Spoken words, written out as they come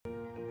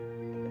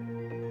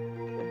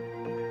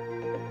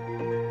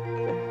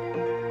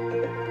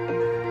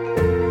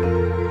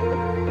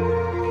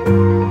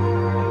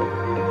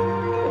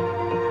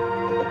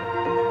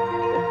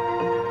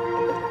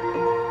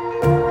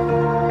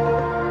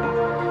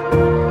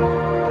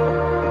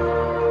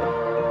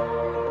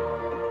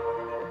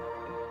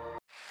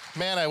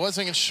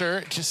wasn't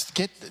sure. Just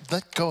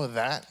let go of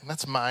that.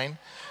 That's mine.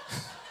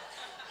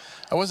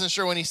 I wasn't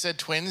sure when he said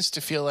twins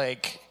to feel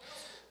like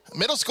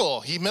middle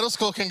school. Middle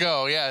school can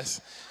go, yes.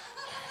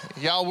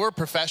 Y'all, we're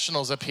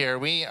professionals up here.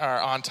 We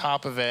are on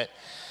top of it.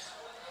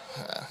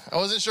 I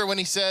wasn't sure when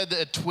he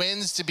said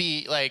twins to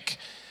be like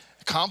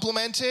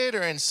complimented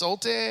or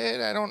insulted.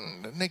 I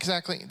don't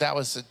exactly. That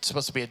was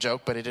supposed to be a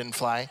joke, but it didn't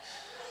fly.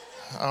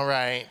 All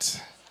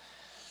right.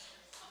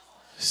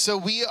 So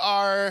we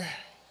are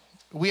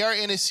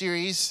in a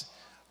series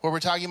where we're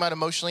talking about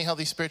emotionally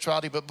healthy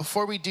spirituality. But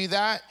before we do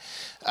that,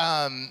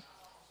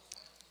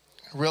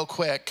 real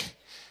quick,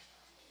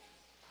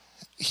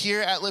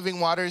 here at Living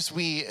Waters,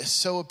 we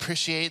so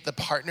appreciate the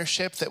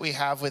partnership that we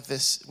have with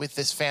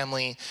this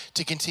family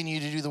to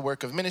continue to do the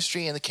work of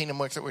ministry and the kingdom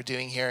work that we're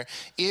doing here.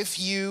 If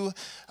you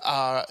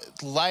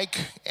like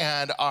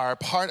and are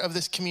part of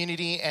this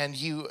community and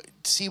you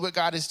see what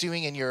God is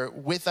doing and you're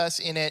with us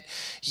in it,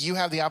 you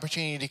have the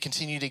opportunity to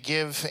continue to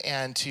give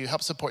and to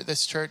help support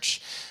this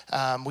church.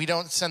 We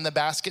don't send the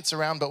baskets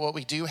around, but what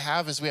we do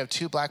have is we have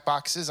 2 black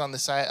boxes on the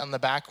side, on the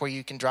back, where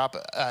you can drop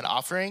an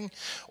offering,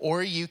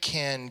 or you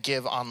can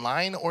give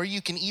online, or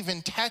you can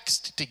even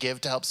text to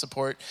give to help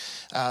support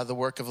the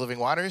work of Living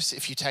Waters.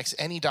 If you text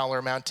any dollar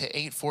amount to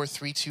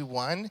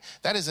 84321,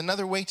 that is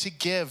another way to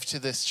give to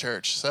this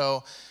church.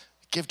 So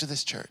give to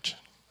this church.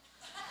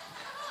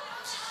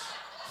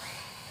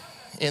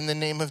 In the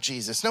name of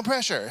Jesus. No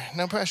pressure,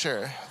 no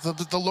pressure.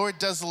 The Lord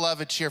does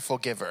love a cheerful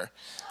giver.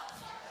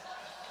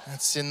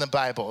 That's in the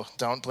Bible.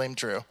 Don't blame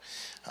Drew.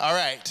 All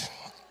right.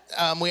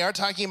 We are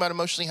talking about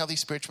emotionally healthy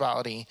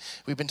spirituality.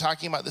 We've been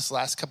talking about this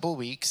last couple of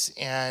weeks.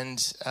 And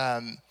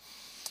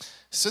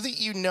so that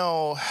you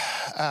know,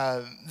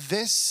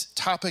 this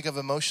topic of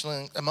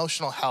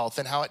emotional health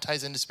and how it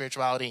ties into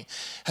spirituality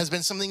has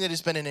been something that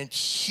has been a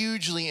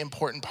hugely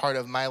important part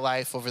of my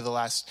life over the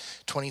last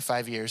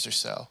 25 years or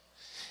so.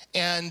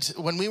 And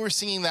when we were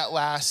singing that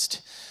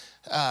last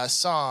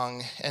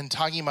song and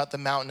talking about the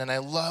mountain, and I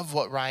love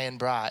what Ryan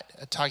brought,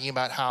 talking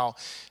about how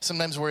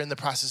sometimes we're in the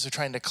process of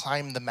trying to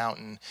climb the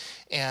mountain,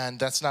 and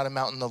that's not a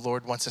mountain the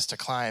Lord wants us to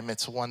climb.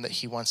 It's one that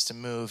he wants to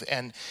move.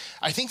 And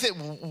I think that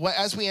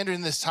as we enter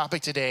in this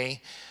topic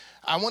today,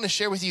 I want to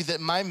share with you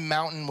that my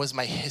mountain was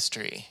my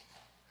history,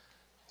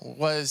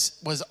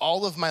 was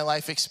all of my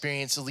life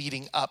experience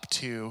leading up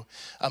to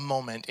a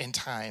moment in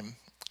time.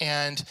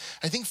 And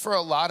I think for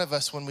a lot of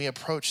us, when we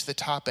approach the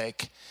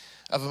topic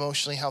of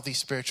emotionally healthy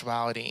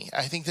spirituality,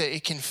 I think that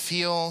it can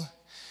feel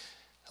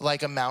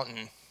like a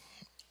mountain.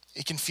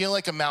 It can feel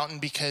like a mountain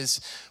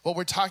because what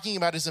we're talking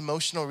about is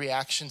emotional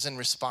reactions and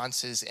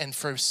responses. And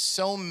for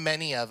so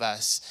many of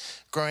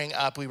us growing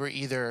up, we were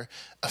either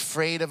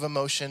afraid of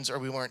emotions, or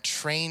we weren't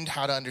trained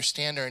how to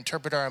understand or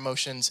interpret our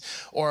emotions,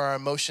 or our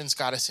emotions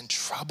got us in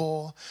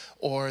trouble,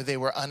 or they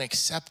were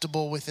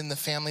unacceptable within the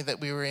family that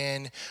we were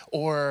in,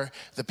 or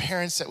the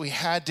parents that we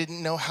had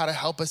didn't know how to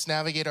help us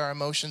navigate our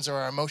emotions, or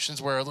our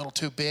emotions were a little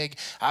too big.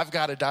 I've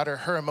got a daughter,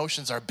 her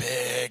emotions are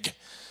big.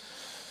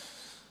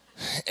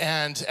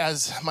 And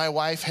as my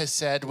wife has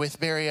said, with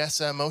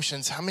Berryessa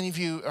emotions, how many of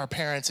you are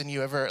parents and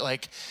you ever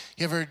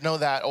know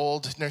that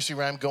old nursery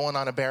rhyme, going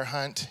on a bear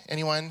hunt?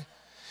 Anyone?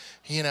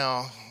 You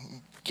know,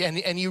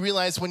 and you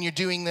realize when you're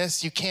doing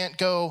this, you can't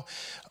go,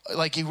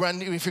 like you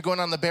run, if you're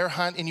going on the bear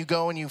hunt and you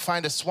go and you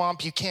find a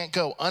swamp, you can't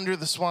go under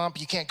the swamp,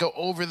 you can't go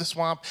over the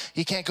swamp,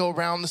 you can't go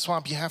around the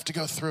swamp, you have to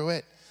go through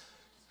it.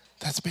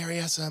 That's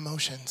Berryessa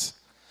emotions.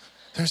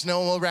 There's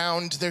no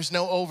around, there's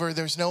no over,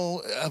 there's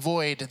no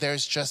avoid,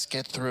 there's just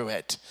get through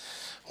it.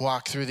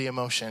 Walk through the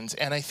emotions.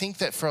 And I think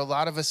that for a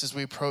lot of us as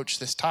we approach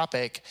this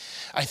topic,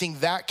 I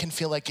think that can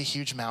feel like a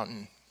huge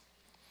mountain.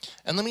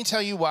 And let me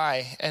tell you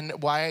why,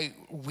 and why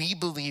we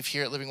believe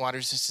here at Living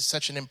Waters this is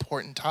such an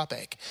important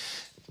topic.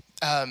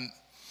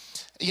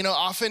 You know,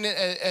 often,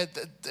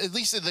 at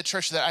least at the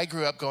church that I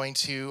grew up going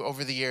to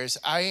over the years,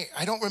 I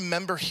don't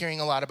remember hearing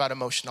a lot about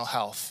emotional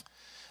health.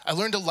 I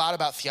learned a lot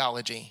about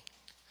theology.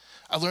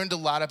 I learned a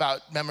lot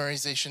about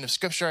memorization of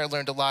scripture. I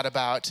learned a lot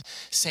about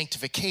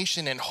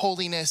sanctification and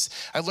holiness.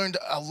 I learned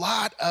a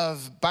lot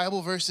of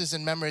Bible verses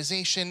and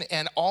memorization,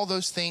 and all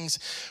those things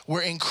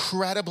were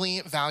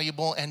incredibly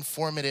valuable and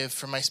formative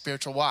for my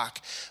spiritual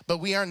walk. But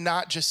we are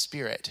not just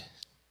spirit.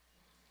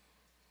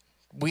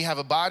 We have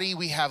a body,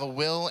 we have a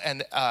will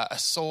and a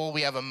soul,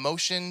 we have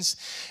emotions.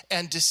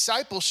 And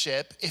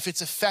discipleship, if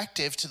it's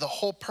effective to the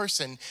whole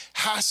person,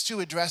 has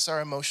to address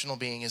our emotional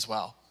being as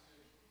well.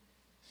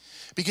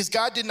 Because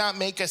God did not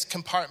make us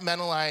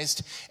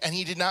compartmentalized, and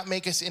he did not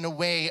make us in a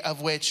way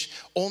of which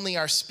only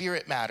our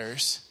spirit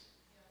matters.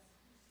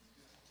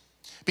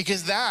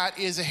 Because that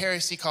is a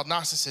heresy called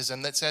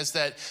Gnosticism that says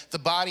that the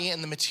body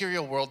and the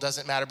material world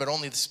doesn't matter, but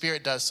only the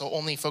spirit does, so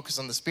only focus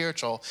on the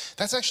spiritual.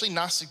 That's actually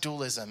Gnostic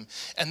dualism,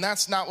 and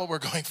that's not what we're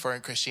going for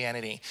in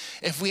Christianity.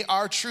 If we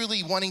are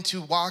truly wanting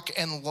to walk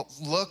and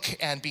look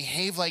and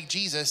behave like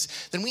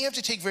Jesus, then we have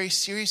to take very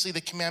seriously the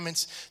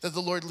commandments that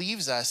the Lord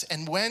leaves us.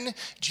 And when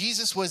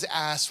Jesus was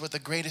asked what the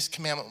greatest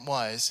commandment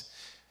was,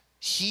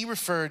 he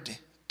referred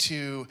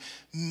to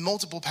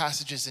multiple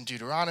passages in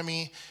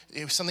Deuteronomy.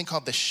 It was something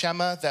called the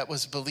Shema that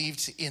was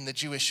believed in the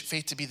Jewish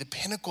faith to be the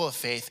pinnacle of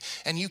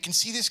faith. And you can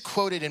see this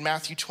quoted in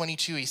Matthew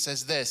 22. He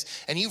says this,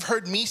 and you've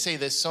heard me say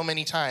this so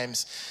many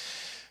times.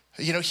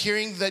 You know,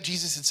 hearing that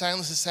Jesus had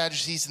silenced the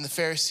Sadducees and the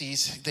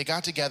Pharisees, they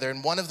got together,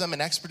 and one of them, an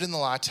expert in the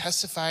law,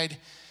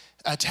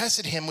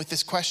 tested him with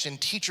this question,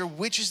 "Teacher,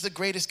 which is the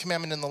greatest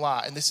commandment in the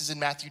law?" And this is in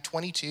Matthew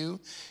 22.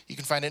 You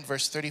can find it in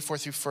verse 34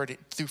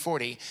 through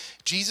 40.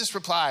 Jesus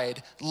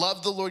replied,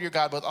 "Love the Lord your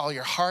God with all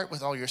your heart,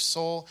 with all your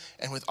soul,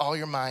 and with all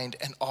your mind,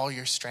 and all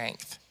your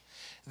strength.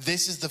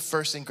 This is the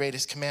first and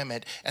greatest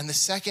commandment. And the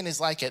second is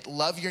like it,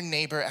 love your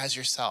neighbor as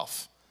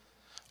yourself.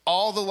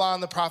 All the law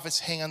and the prophets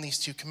hang on these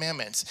two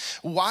commandments."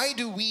 Why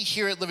do we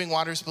here at Living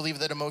Waters believe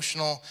that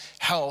emotional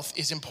health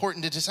is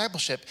important to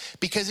discipleship?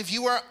 Because if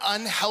you are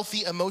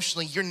unhealthy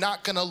emotionally, you're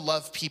not going to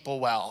love people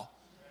well.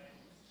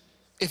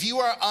 If you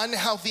are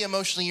unhealthy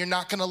emotionally, you're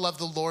not going to love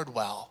the Lord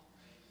well.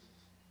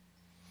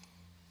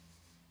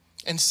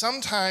 And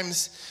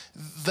sometimes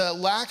the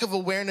lack of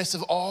awareness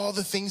of all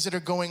the things that are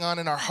going on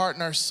in our heart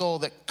and our soul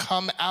that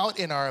come out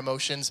in our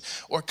emotions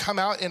or come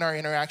out in our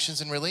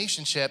interactions and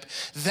relationship,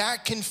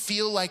 that can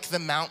feel like the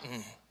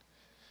mountain.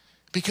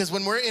 Because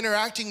when we're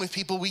interacting with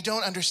people, we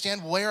don't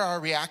understand where our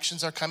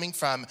reactions are coming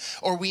from.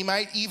 Or we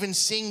might even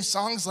sing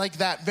songs like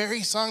that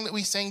very song that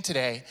we sang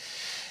today.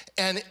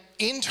 And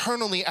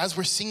internally, as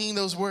we're singing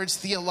those words,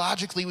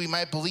 theologically, we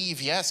might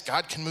believe, yes,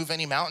 God can move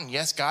any mountain.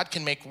 Yes, God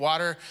can make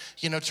water,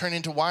 turn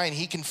into wine.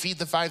 He can feed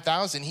the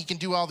 5,000. He can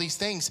do all these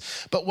things.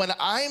 But when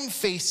I'm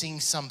facing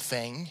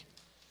something,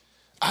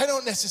 I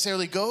don't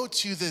necessarily go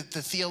to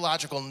the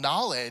theological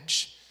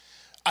knowledge.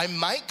 I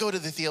might go to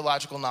the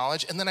theological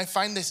knowledge, and then I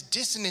find this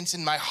dissonance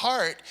in my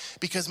heart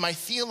because my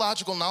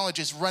theological knowledge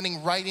is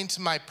running right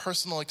into my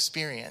personal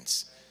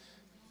experience.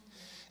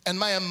 And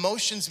my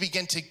emotions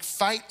begin to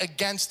fight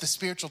against the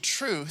spiritual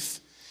truth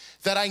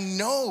that I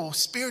know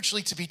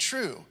spiritually to be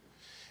true.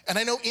 And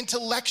I know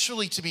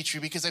intellectually to be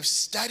true because I've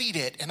studied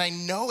it and I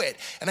know it.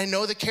 And I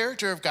know the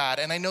character of God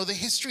and I know the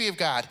history of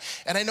God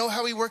and I know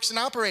how he works and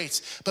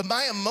operates. But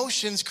my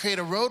emotions create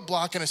a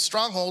roadblock and a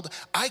stronghold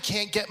I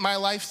can't get my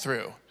life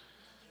through.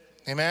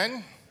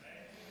 Amen?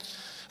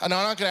 I know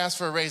I'm not going to ask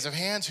for a raise of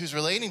hands who's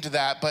relating to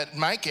that, but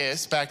Mike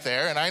is back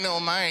there, and I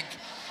know Mike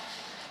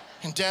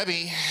and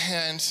Debbie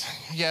and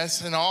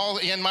yes, and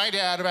my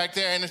dad back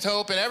there and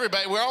Hope and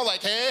everybody. We're all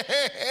like, hey,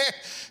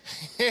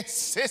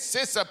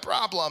 it's a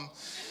problem.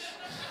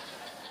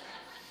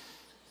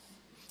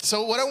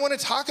 So what I want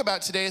to talk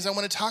about today is I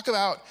want to talk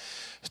about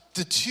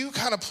the two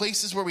kind of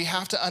places where we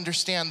have to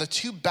understand the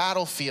two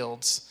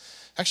battlefields.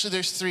 Actually,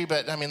 there's three,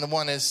 but the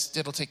one is,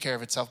 it'll take care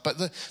of itself. But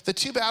the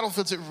two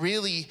battlefields that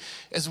really,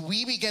 as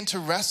we begin to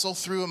wrestle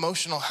through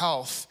emotional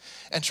health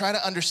and try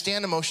to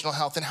understand emotional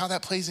health and how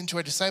that plays into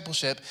our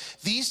discipleship,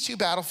 these two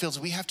battlefields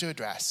we have to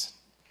address.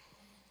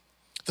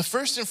 The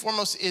first and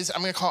foremost is,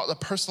 I'm going to call it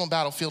the personal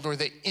battlefield or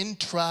the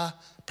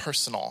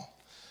intrapersonal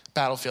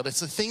battlefield. It's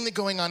the thing that's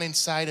going on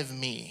inside of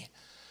me,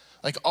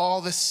 like all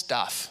this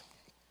stuff.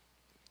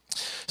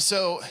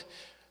 So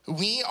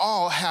we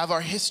all have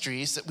our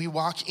histories that we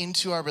walk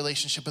into our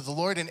relationship with the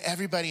Lord and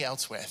everybody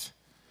else with,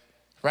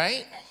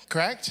 right?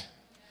 Correct?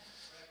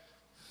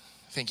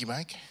 Thank you,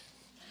 Mike.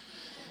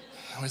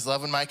 I always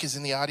love when Mike is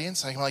in the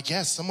audience. I'm like,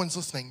 yes, someone's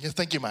listening. Yeah,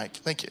 thank you, Mike.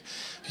 Thank you.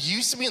 You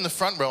used to be in the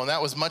front row, and that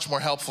was much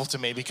more helpful to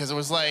me because it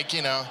was like,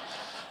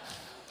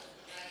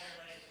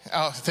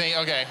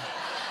 okay.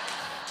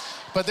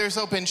 But there's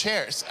open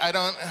chairs.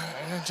 Not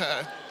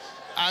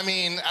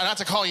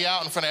to call you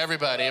out in front of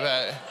everybody,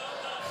 but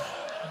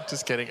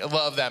just kidding. I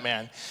love that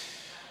man.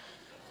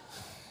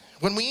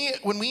 When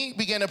we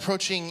begin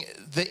approaching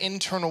the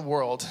internal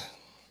world,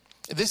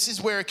 this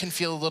is where it can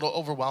feel a little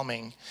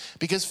overwhelming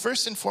because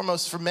first and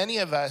foremost, for many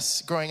of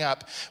us growing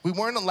up, we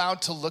weren't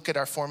allowed to look at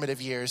our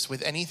formative years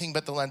with anything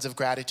but the lens of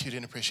gratitude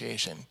and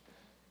appreciation.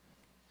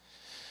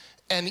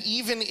 And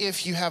even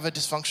if you have a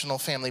dysfunctional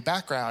family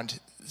background,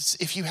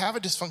 if you have a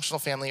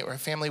dysfunctional family or a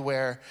family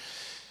where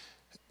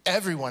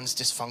everyone's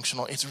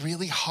dysfunctional, it's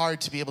really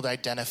hard to be able to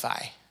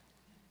identify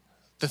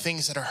the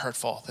things that are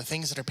hurtful, the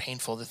things that are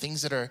painful, the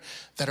things that are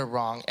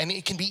wrong. And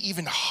it can be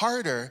even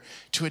harder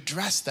to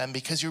address them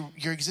because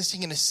you're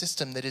existing in a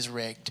system that is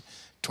rigged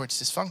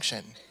towards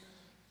dysfunction.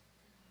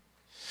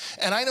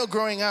 And I know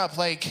growing up,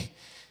 like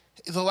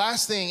the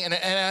last thing, and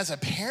as a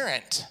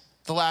parent,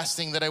 the last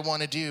thing that I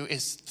want to do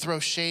is throw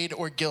shade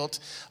or guilt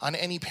on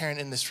any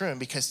parent in this room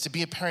because to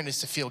be a parent is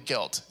to feel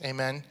guilt.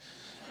 Amen?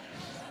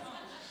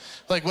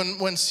 Like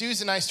when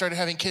Susan and I started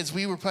having kids,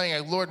 we were praying,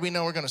 like, Lord, we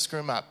know we're going to screw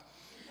them up.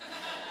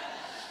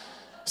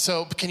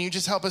 So can you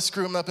just help us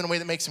screw them up in a way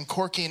that makes them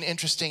quirky and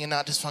interesting and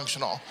not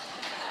dysfunctional?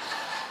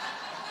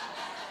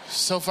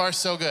 So far,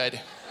 so good.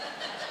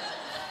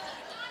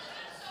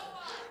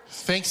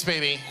 Thanks,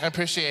 baby. I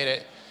appreciate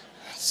it.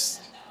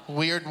 It's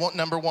weird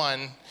number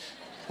one.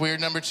 Weird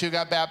number two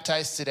got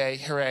baptized today.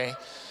 Hooray.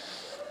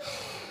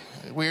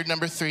 Weird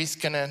number three's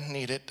going to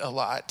need it a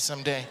lot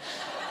someday.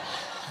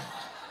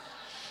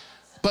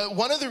 But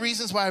one of the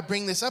reasons why I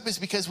bring this up is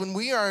because when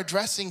we are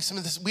addressing some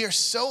of this, we are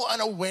so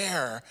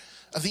unaware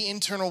of the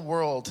internal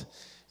world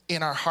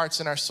in our hearts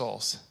and our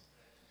souls.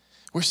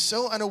 We're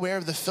so unaware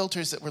of the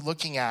filters that we're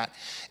looking at,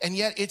 and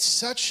yet it's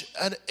such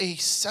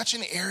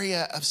an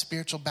area of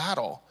spiritual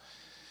battle.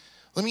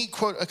 Let me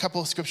quote a couple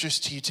of scriptures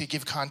to you to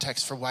give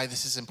context for why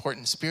this is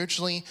important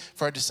spiritually,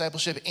 for our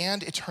discipleship,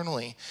 and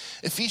eternally.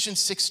 Ephesians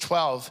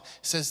 6:12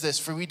 says this,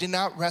 "For we do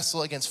not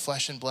wrestle against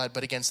flesh and blood,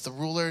 but against the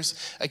rulers,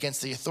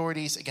 against the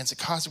authorities, against the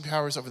cosmic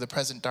powers over the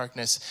present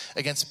darkness,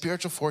 against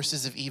spiritual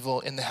forces of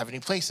evil in the heavenly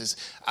places."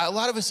 A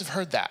lot of us have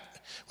heard that.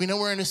 We know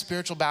we're in a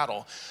spiritual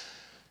battle.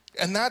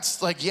 And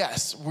that's like,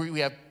 yes, we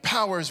have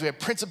powers, we have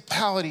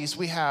principalities,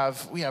 we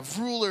have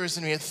rulers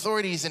and we have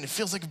authorities, and it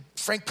feels like a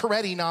Frank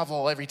Peretti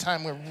novel every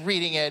time we're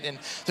reading it, and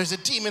there's a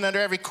demon under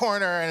every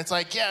corner, and it's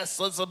like, yes,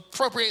 let's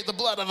appropriate the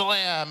blood of the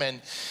Lamb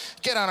and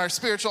get on our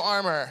spiritual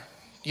armor.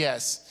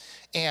 Yes.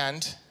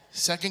 And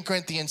 2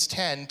 Corinthians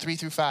 10,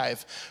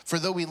 3-5, "For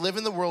though we live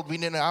in the world, we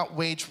do not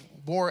wage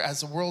war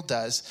as the world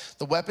does.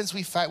 The weapons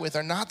we fight with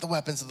are not the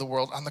weapons of the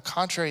world. On the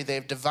contrary, they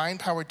have divine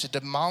power to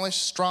demolish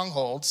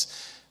strongholds.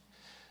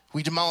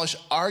 We demolish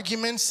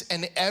arguments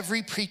and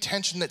every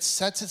pretension that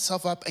sets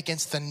itself up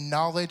against the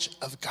knowledge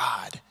of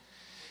God.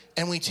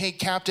 And we take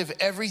captive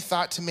every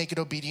thought to make it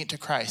obedient to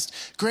Christ."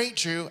 Great,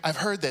 Drew, I've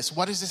heard this.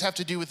 What does this have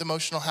to do with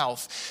emotional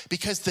health?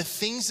 Because the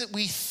things that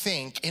we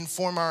think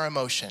inform our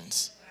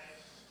emotions.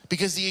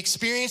 Because the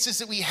experiences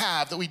that we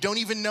have that we don't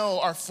even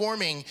know are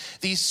forming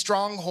these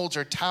strongholds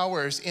or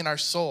towers in our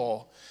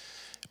soul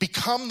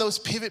become those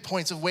pivot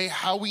points of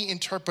how we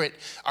interpret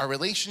our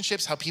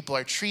relationships, how people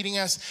are treating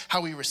us,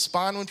 how we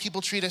respond when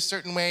people treat us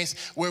certain ways,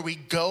 where we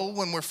go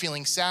when we're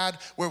feeling sad,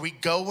 where we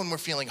go when we're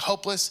feeling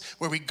hopeless,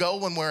 where we go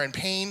when we're in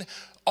pain.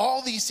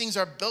 All these things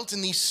are built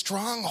in these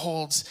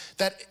strongholds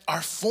that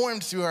are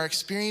formed through our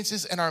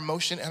experiences and our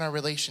emotion and our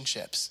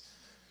relationships.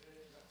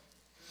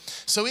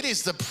 So it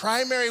is the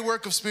primary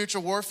work of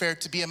spiritual warfare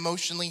to be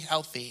emotionally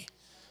healthy.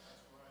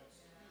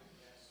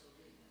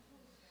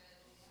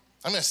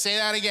 I'm going to say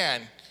that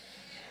again,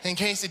 in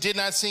case it did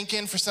not sink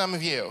in for some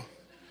of you.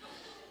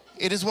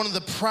 It is one of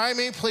the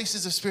primary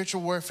places of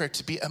spiritual warfare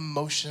to be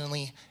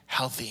emotionally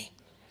healthy.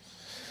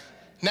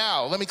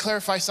 Now, let me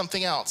clarify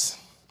something else.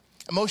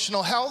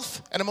 Emotional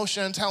health and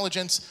emotional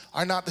intelligence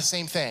are not the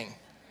same thing.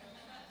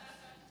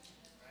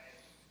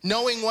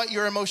 Knowing what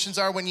your emotions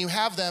are when you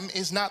have them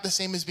is not the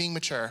same as being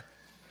mature.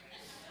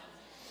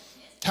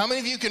 How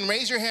many of you can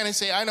raise your hand and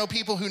say, "I know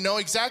people who know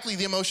exactly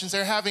the emotions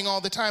they're having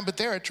all the time, but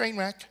they're a train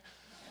wreck"?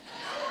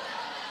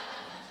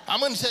 I'm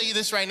going to tell you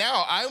this right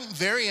now. I'm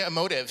very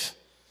emotive.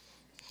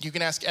 You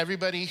can ask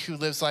everybody who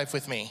lives life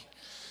with me.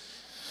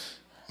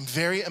 I'm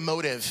very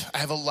emotive. I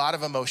have a lot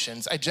of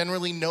emotions. I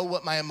generally know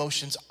what my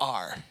emotions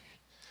are.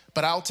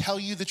 But I'll tell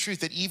you the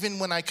truth that even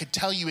when I could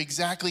tell you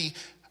exactly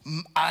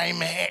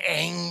I'm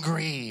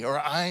angry or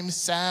I'm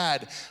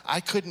sad,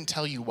 I couldn't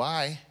tell you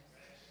why.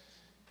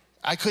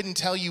 I couldn't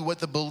tell you what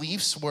the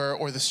beliefs were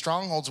or the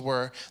strongholds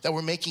were that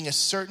were making a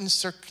certain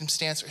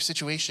circumstance or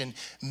situation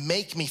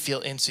make me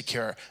feel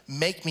insecure,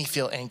 make me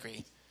feel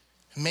angry,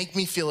 make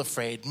me feel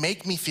afraid,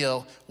 make me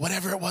feel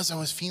whatever it was I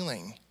was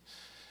feeling.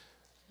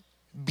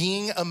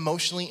 Being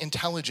emotionally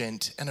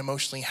intelligent and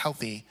emotionally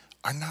healthy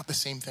are not the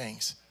same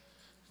things.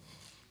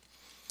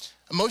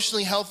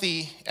 Emotionally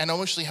healthy and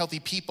emotionally healthy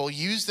people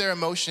use their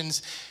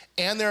emotions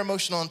and their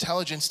emotional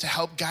intelligence to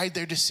help guide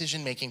their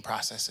decision-making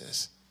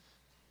processes,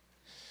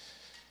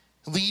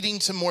 leading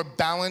to more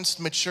balanced,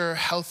 mature,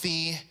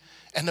 healthy,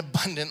 and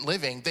abundant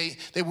living.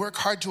 They work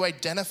hard to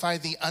identify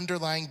the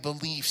underlying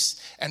beliefs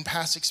and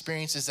past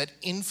experiences that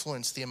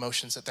influence the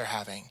emotions that they're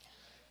having.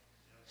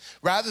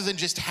 Rather than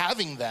just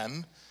having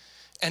them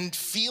and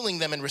feeling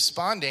them and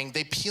responding,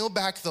 they peel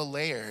back the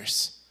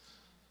layers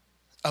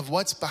of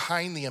what's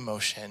behind the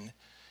emotion.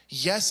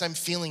 Yes, I'm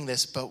feeling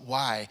this, but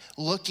why?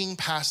 Looking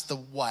past the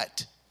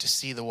what to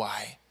see the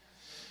why.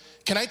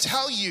 Can I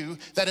tell you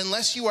that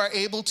unless you are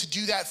able to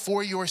do that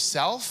for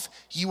yourself,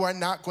 you are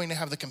not going to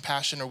have the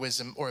compassion or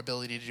wisdom or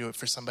ability to do it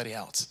for somebody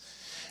else.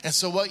 And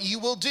so what you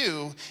will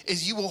do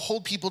is you will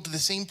hold people to the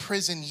same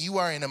prison you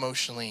are in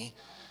emotionally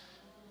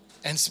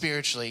and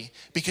spiritually,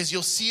 because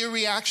you'll see a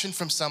reaction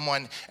from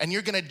someone and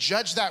you're going to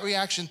judge that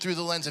reaction through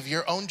the lens of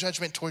your own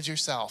judgment towards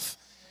yourself.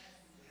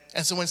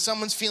 And so when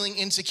someone's feeling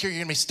insecure, you're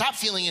going to be, "Stop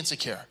feeling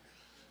insecure."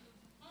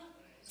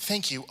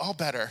 Thank you, all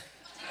better.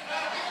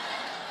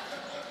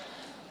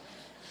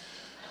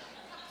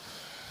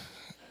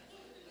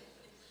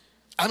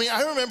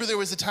 I remember there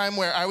was a time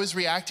where I was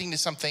reacting to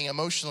something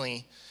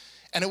emotionally,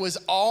 and it was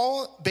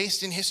all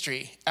based in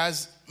history,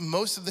 as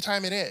most of the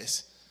time it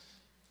is.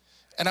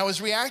 And I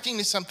was reacting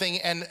to something,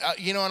 and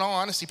in all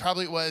honesty,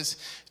 probably it was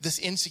this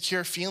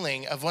insecure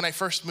feeling of when I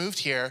first moved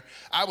here.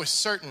 I was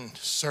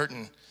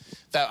certain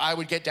that I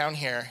would get down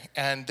here,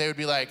 and they would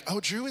be like, "Oh,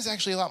 Drew is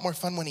actually a lot more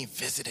fun when he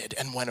visited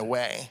and went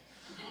away."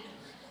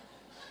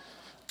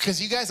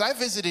 Because you guys, I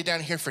visited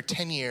down here for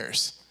 10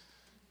 years.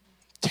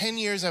 10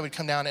 years I would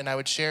come down and I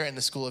would share in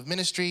the school of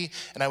ministry,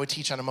 and I would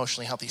teach on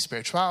emotionally healthy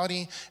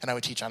spirituality, and I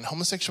would teach on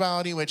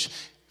homosexuality, which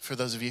for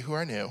those of you who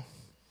are new,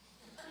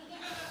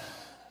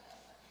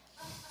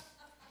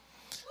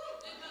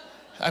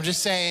 I'm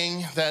just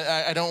saying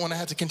that I don't want to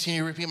have to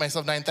continue to repeat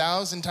myself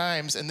 9,000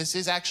 times. And this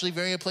is actually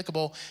very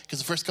applicable because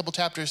the first couple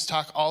chapters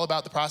talk all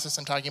about the process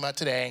I'm talking about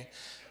today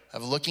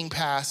of looking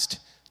past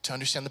to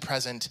understand the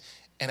present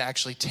and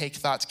actually take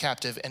thoughts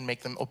captive and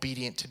make them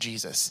obedient to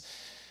Jesus.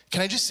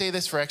 Can I just say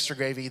this for extra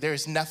gravy? There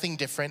is nothing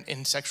different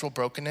in sexual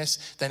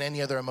brokenness than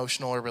any other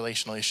emotional or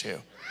relational issue.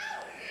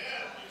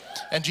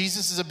 And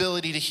Jesus'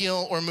 ability to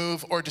heal or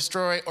move or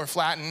destroy or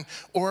flatten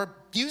or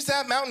use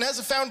that mountain as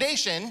a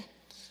foundation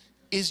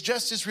is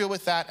just as real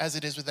with that as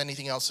it is with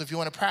anything else. So if you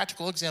want a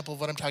practical example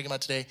of what I'm talking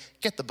about today,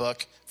 get the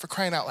book, for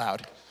crying out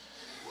loud.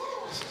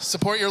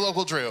 Support your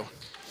local Drew.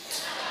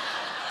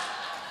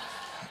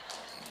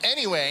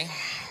 Anyway,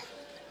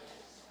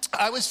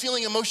 I was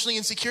feeling emotionally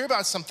insecure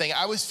about something.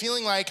 I was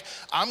feeling like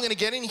I'm going to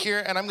get in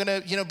here and I'm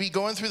going to, be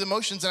going through the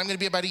motions, and I'm going to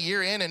be about a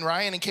year in, and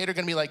Ryan and Kate are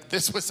going to be like,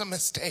 this was a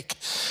mistake.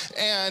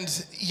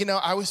 And,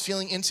 I was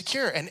feeling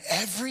insecure, and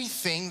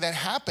everything that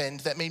happened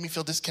that made me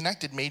feel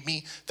disconnected made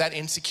me that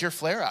insecure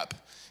flare up.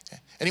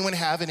 Anyone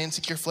have an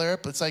insecure flare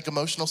up? It's like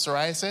emotional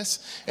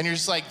psoriasis, and you're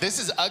just like, this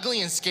is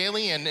ugly and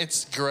scaly and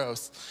it's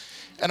gross.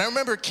 And I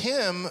remember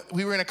Kim,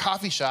 we were in a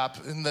coffee shop,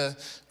 in the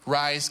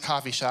Rise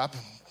coffee shop.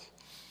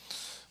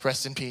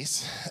 Rest in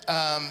peace.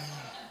 And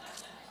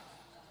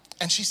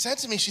she said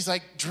to me, she's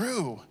like,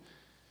 Drew,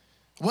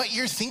 what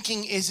you're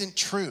thinking isn't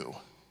true.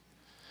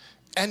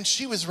 And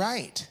she was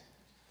right.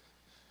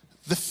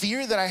 The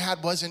fear that I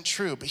had wasn't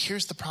true, but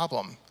here's the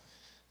problem.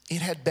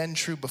 It had been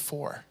true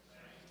before.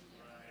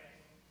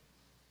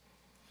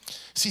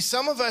 See,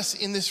 some of us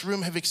in this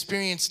room have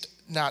experienced,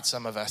 not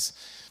some of us,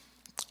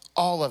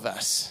 all of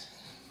us,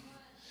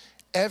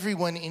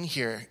 everyone in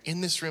here,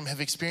 in this room,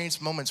 have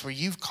experienced moments where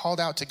you've called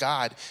out to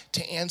God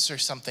to answer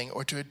something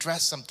or to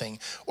address something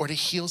or to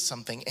heal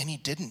something, and he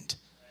didn't.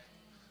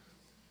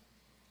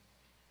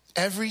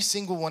 Every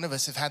single one of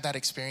us have had that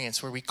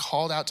experience where we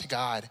called out to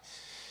God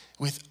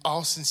with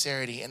all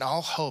sincerity and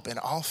all hope and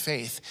all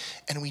faith,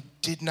 and we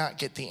did not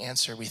get the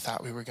answer we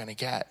thought we were going to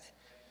get.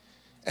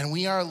 And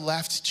we are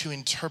left to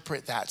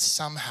interpret that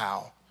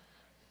somehow.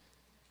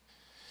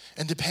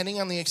 And depending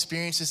on the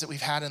experiences that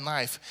we've had in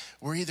life,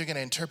 we're either going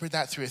to interpret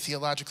that through a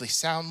theologically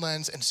sound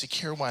lens and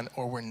secure one,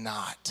 or we're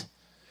not.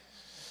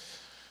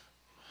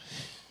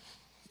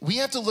 We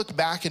have to look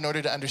back in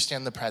order to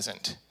understand the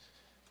present.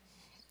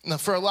 Now,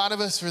 for a lot of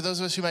us, for those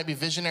of us who might be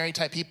visionary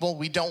type people,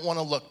 we don't want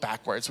to look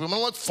backwards. We want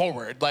to look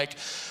forward. Like,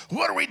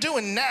 what are we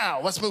doing now?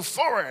 Let's move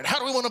forward. How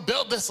do we want to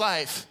build this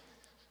life?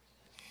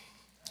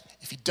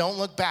 If you don't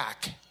look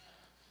back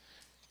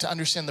to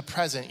understand the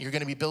present, you're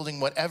going to be building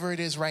whatever it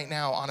is right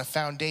now on a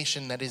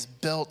foundation that is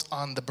built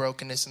on the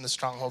brokenness and the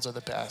strongholds of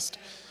the past.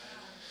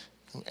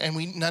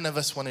 And none of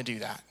us want to do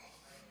that.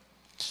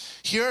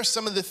 Here are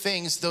some of the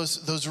things,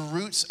 those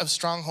roots of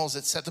strongholds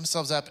that set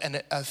themselves up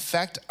and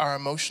affect our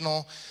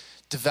emotional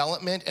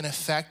development and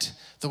affect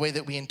the way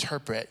that we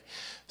interpret.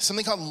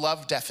 Something called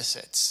love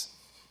deficits.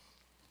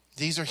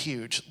 These are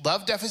huge.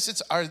 Love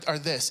deficits are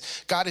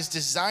this. God has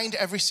designed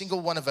every single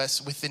one of us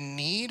with the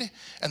need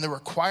and the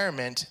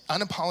requirement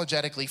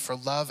unapologetically for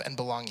love and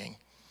belonging,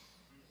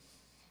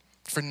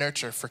 for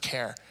nurture, for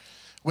care.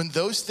 When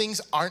those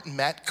things aren't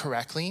met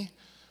correctly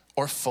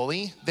or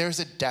fully, there's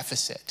a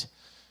deficit.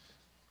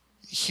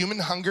 Human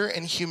hunger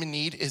and human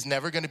need is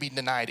never going to be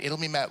denied. It'll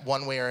be met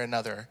one way or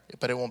another,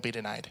 but it won't be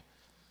denied.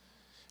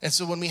 And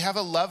so when we have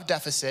a love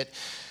deficit,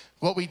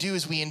 what we do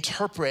is we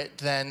interpret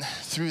then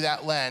through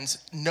that lens,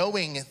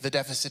 knowing the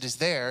deficit is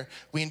there,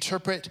 we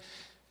interpret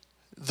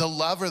the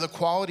love or the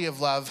quality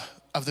of love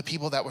of the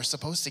people that were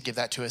supposed to give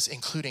that to us,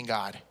 including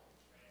God.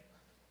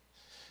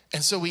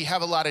 And so we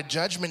have a lot of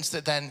judgments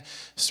that then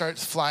start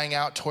flying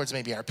out towards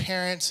maybe our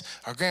parents,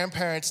 our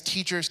grandparents,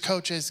 teachers,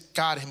 coaches,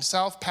 God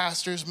himself,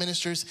 pastors,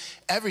 ministers,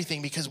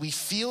 everything, because we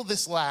feel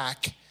this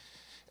lack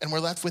and we're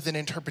left with an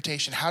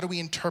interpretation. How do we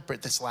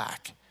interpret this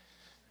lack?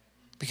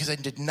 Because I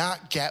did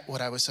not get what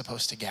I was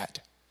supposed to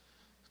get.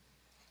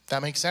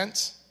 That makes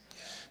sense?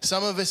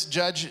 Some of us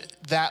judge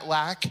that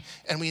lack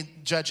and we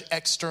judge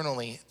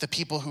externally the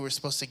people who were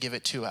supposed to give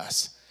it to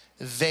us.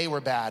 They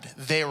were bad,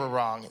 they were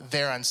wrong,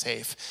 they're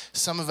unsafe.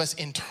 Some of us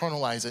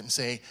internalize it and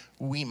say,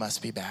 we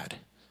must be bad.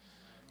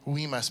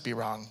 We must be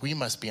wrong, we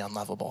must be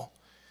unlovable.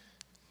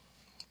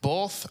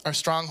 Both are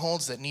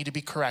strongholds that need to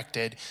be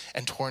corrected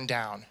and torn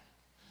down.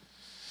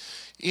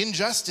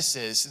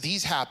 Injustices,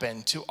 these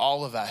happen to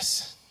all of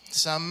us.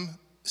 Some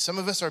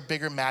of us are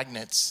bigger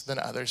magnets than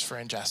others for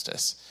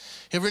injustice.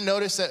 You ever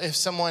notice that if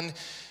someone,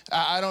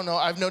 I don't know,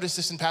 I've noticed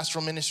this in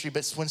pastoral ministry,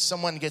 but when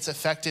someone gets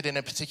affected in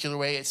a particular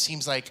way, it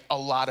seems like a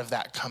lot of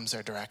that comes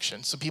their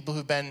direction. So people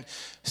who've been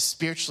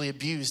spiritually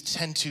abused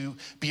tend to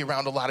be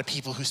around a lot of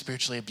people who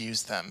spiritually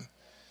abuse them.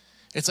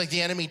 It's like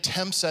the enemy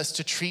tempts us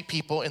to treat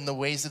people in the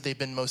ways that they've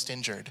been most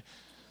injured.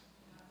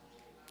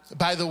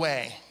 By the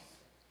way,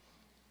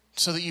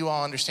 so that you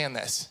all understand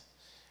this,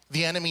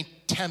 the enemy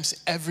tempts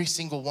every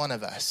single one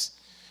of us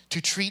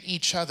to treat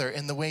each other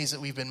in the ways that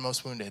we've been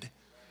most wounded.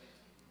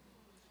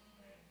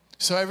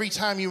 So every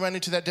time you run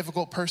into that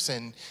difficult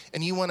person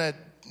and you want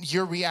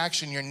your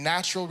reaction, your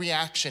natural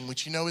reaction,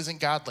 which you know isn't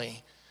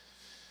godly,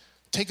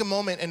 take a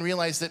moment and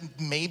realize that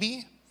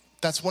maybe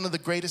that's one of the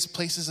greatest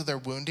places of their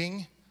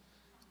wounding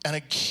and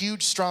a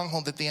huge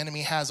stronghold that the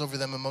enemy has over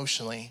them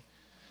emotionally.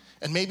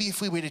 And maybe if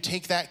we were to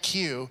take that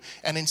cue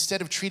and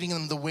instead of treating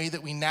them the way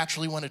that we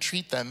naturally want to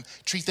treat them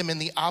in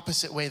the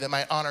opposite way that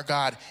might honor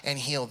God and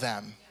heal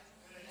them.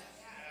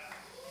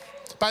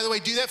 By the way,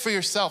 do that for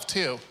yourself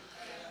too.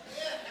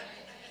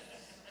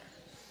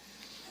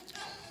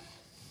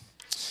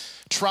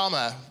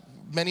 Trauma.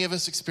 Many of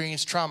us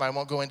experience trauma. I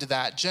won't go into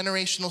that.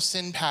 Generational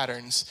sin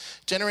patterns.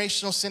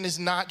 Generational sin is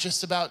not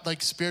just about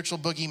like spiritual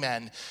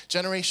boogeymen.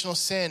 Generational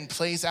sin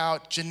plays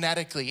out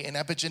genetically in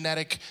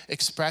epigenetic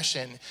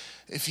expression.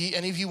 If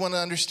any of you want to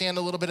understand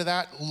a little bit of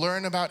that,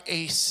 learn about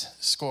ACE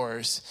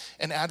scores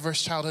and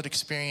adverse childhood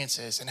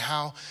experiences and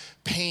how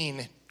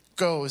pain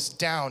goes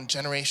down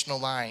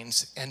generational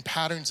lines and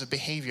patterns of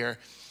behavior.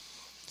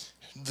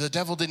 The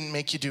devil didn't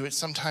make you do it.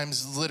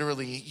 Sometimes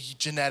literally,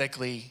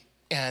 genetically,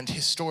 and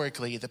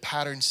historically, the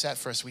pattern set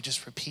for us, we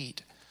just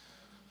repeat.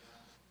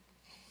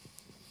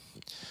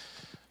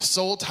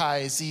 Soul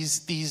ties,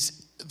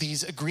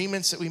 these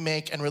agreements that we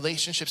make and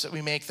relationships that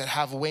we make that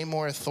have way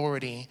more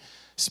authority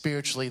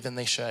spiritually than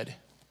they should.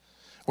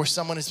 Where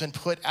someone has been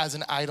put as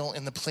an idol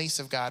in the place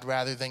of God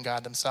rather than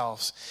God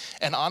themselves.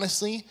 And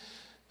honestly,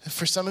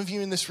 for some of you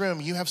in this room,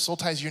 you have soul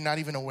ties you're not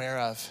even aware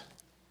of.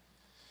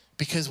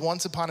 Because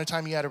once upon a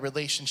time you had a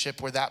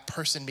relationship where that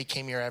person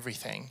became your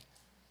everything.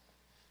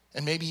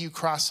 And maybe you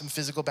crossed some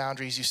physical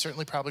boundaries. You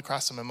certainly probably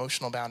crossed some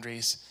emotional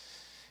boundaries.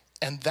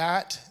 And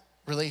that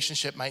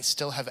relationship might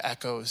still have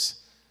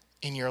echoes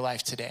in your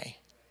life today.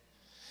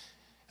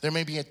 There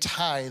may be a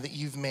tie that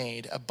you've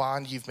made, a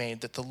bond you've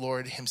made that the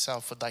Lord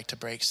himself would like to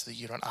break so that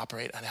you don't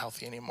operate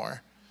unhealthy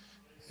anymore.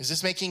 Is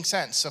this making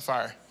sense so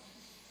far?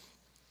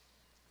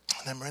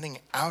 And I'm running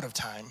out of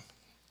time.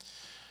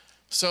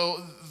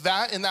 So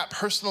that in that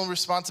personal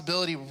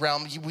responsibility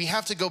realm, we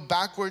have to go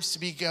backwards to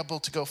be able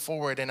to go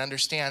forward and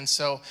understand.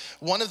 So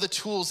one of the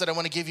tools that I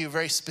want to give you, a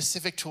very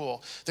specific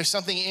tool. There's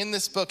something in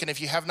this book, and if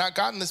you have not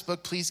gotten this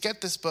book, please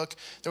get this book.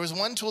 There was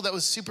one tool that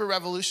was super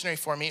revolutionary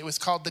for me. It was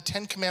called The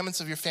 10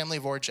 Commandments of Your Family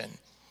of Origin.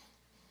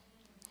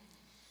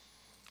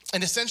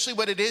 And essentially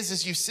what it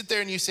is you sit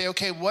there and you say,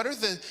 okay, what are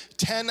the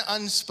 10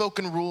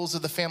 unspoken rules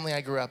of the family I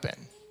grew up in?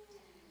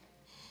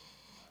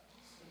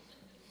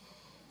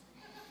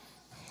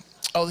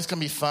 Oh, this is going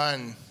to be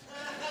fun.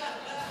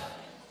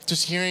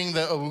 Just hearing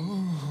the,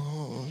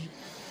 oh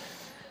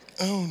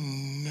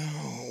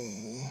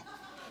no.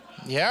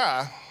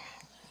 Yeah.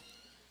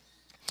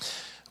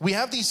 We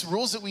have these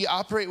rules that we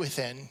operate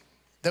within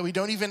that we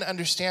don't even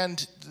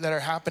understand that are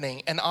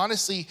happening. And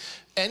honestly,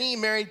 any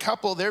married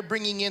couple, they're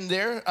bringing in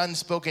their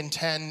unspoken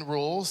 10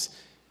 rules,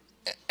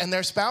 and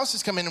their spouse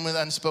is coming in with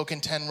unspoken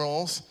 10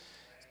 rules,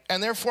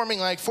 and they're forming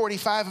like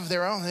 45 of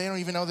their own. They don't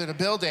even know they're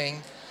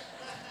building.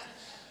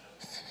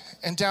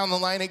 And down the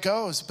line it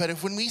goes. But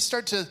when we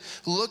start to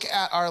look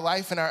at our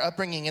life and our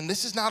upbringing, and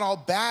this is not all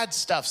bad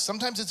stuff.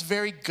 Sometimes it's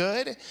very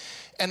good.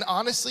 And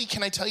honestly,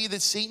 can I tell you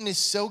that Satan is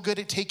so good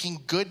at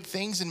taking good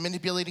things and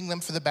manipulating them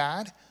for the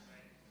bad?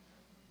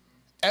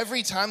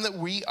 Every time that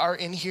we are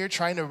in here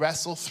trying to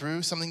wrestle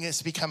through something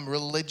that's become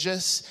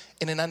religious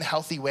in an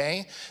unhealthy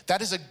way,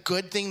 that is a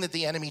good thing that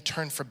the enemy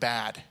turned for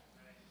bad.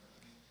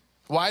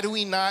 Why do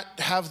we not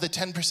have the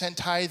 10%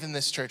 tithe in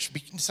this church?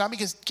 It's not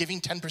because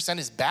giving 10%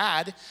 is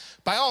bad.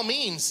 By all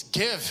means,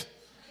 give.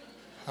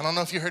 I don't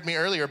know if you heard me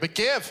earlier, but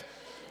give.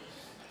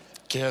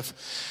 Give.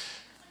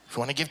 If you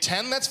want to give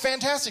 10, that's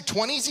fantastic.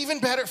 20 is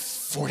even better.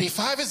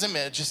 45 is a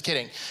minute. Just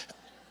kidding.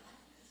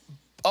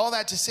 All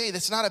that to say,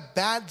 that's not a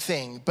bad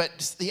thing,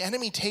 but the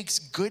enemy takes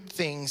good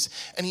things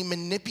and he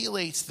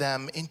manipulates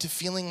them into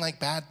feeling like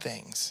bad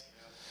things.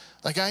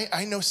 Like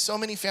I know so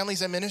many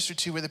families I minister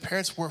to where the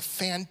parents were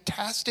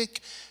fantastic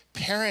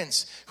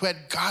parents who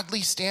had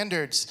godly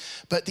standards,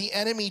 but the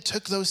enemy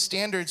took those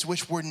standards,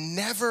 which were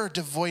never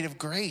devoid of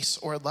grace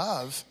or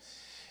love,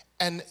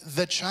 and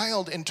the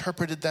child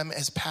interpreted them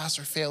as pass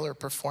or fail or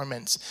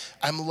performance.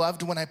 I'm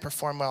loved when I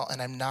perform well,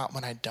 and I'm not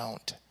when I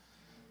don't.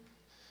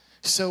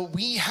 So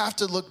we have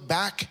to look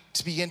back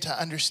to begin to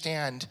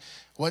understand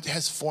what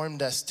has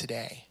formed us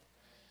today.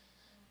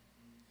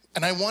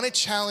 And I want to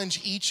challenge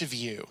each of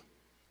you.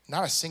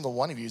 Not a single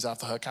one of you is off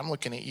the hook. I'm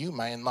looking at you,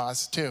 my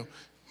in-laws too.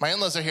 My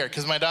in-laws are here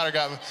because my daughter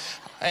got me,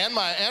 and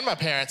my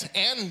parents,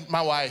 and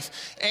my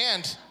wife,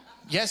 and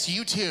yes,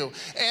 you too,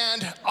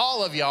 and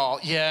all of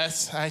y'all.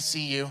 Yes, I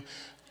see you.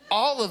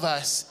 All of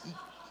us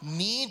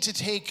need to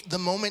take the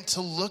moment to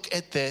look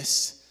at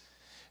this,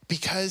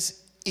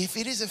 because if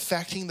it is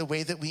affecting the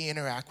way that we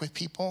interact with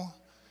people,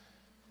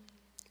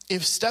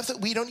 if stuff that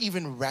we don't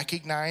even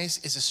recognize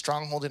is a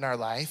stronghold in our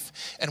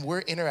life, and we're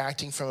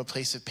interacting from a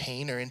place of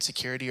pain or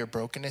insecurity or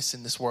brokenness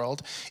in this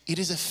world, it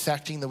is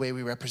affecting the way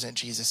we represent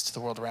Jesus to the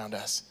world around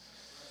us.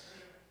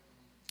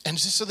 And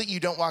just so that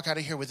you don't walk out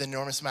of here with an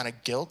enormous amount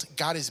of guilt,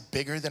 God is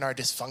bigger than our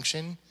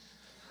dysfunction.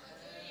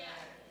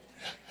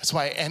 That's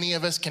why any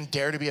of us can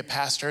dare to be a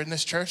pastor in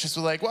this church. It's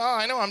like, well,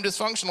 I know I'm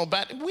dysfunctional,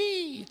 but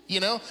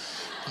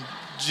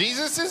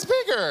Jesus is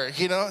bigger.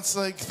 It's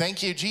like,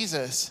 thank you,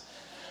 Jesus.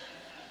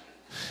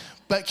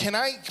 But can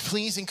I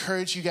please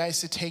encourage you guys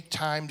to take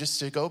time just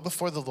to go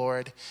before the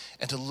Lord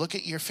and to look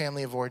at your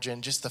family of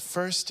origin, just the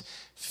first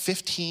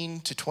 15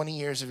 to 20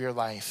 years of your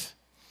life,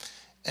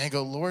 and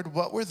go, Lord,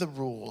 what were the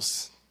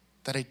rules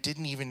that I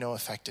didn't even know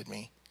affected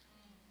me?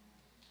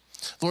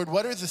 Lord,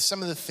 what are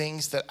some of the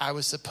things that I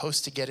was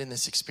supposed to get in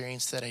this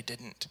experience that I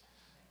didn't?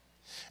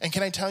 And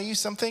can I tell you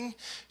something?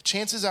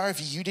 Chances are,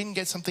 if you didn't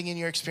get something in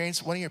your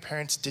experience, one of your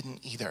parents didn't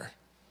either.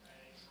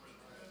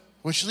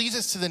 Which leads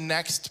us to the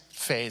next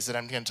phase that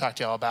I'm going to talk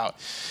to y'all about.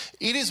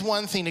 It is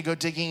one thing to go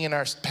digging in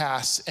our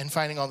past and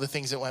finding all the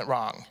things that went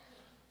wrong.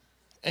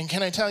 And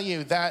can I tell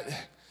you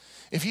that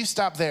if you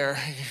stop there,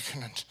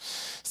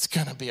 it's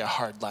going to be a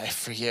hard life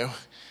for you.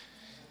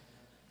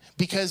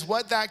 Because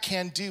what that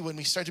can do when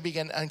we start to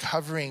begin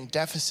uncovering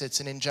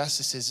deficits and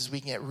injustices is we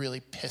can get really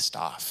pissed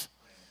off,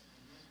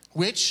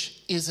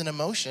 which is an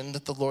emotion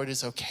that the Lord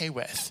is okay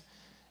with.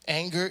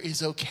 Anger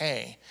is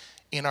okay.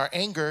 In our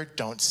anger,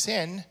 don't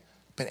sin,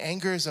 but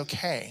anger is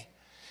okay.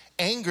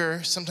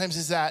 Anger sometimes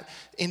is that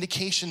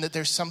indication that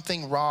there's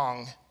something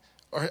wrong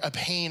or a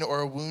pain or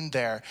a wound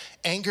there.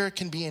 Anger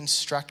can be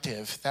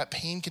instructive. That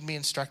pain can be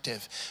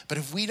instructive. But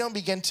if we don't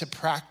begin to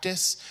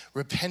practice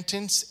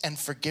repentance and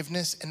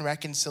forgiveness and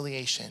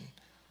reconciliation,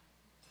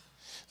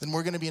 then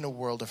we're going to be in a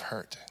world of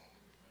hurt.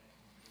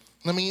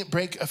 Let me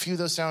break a few of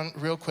those down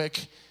real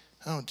quick.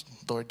 Oh,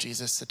 Lord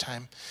Jesus, the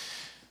time.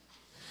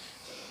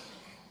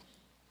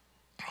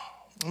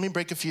 Let me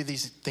break a few of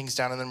these things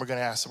down, and then we're going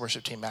to ask the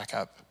worship team back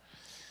up.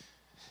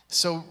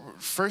 So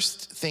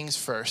first things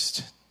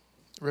first.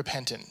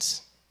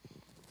 Repentance.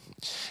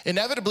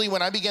 Inevitably,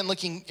 when I began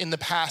looking in the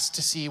past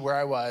to see where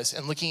I was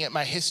and looking at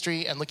my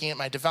history and looking at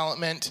my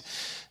development,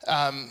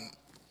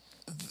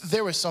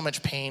 there was so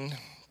much pain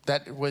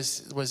that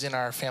was in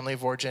our family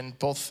of origin,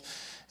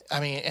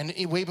 and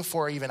way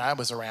before even I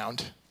was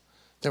around,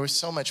 there was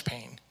so much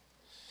pain.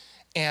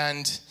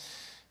 And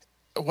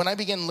when I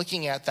began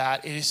looking at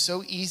that, it is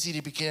so easy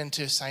to begin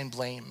to assign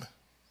blame.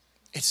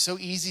 It's so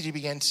easy to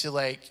begin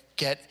to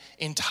get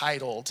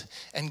entitled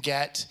and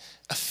get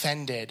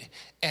offended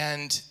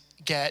and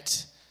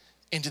get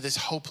into this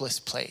hopeless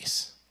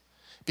place.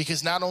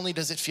 Because not only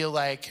does it feel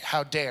like,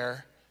 how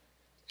dare,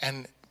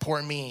 and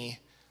poor me,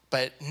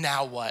 but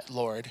now what,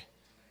 Lord?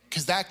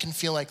 Because that can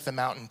feel like the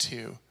mountain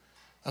too.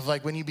 Of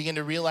when you begin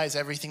to realize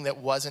everything that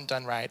wasn't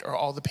done right or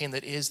all the pain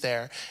that is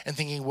there and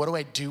thinking, what do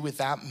I do with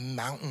that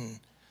mountain?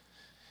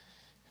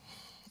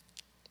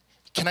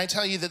 Can I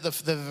tell you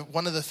that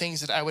one of the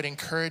things that I would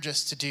encourage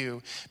us to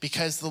do,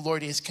 because the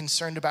Lord is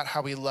concerned about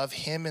how we love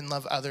him and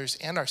love others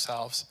and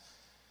ourselves,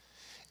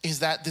 is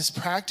that this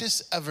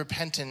practice of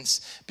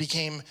repentance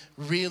became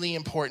really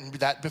important.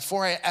 That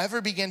before I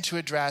ever begin to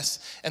address,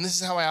 and this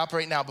is how I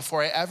operate now,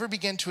 before I ever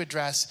begin to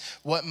address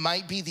what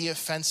might be the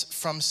offense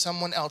from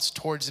someone else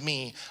towards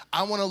me,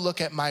 I want to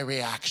look at my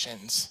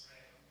reactions.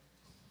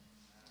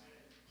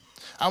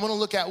 I want to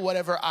look at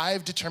whatever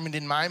I've determined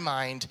in my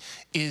mind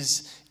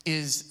is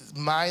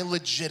my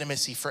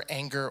legitimacy for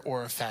anger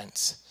or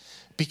offense.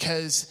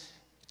 Because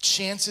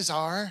chances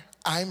are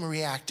I'm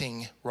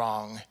reacting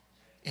wrong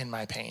in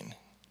my pain.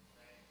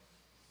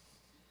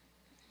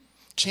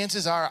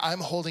 Chances are I'm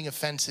holding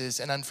offenses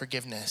and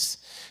unforgiveness.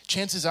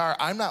 Chances are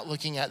I'm not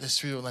looking at this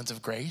through the lens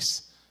of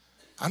grace.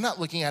 I'm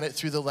not looking at it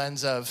through the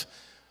lens of,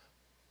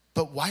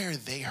 but why are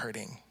they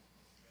hurting?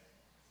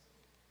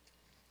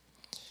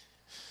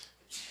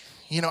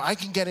 I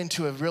can get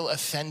into a real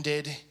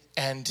offended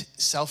and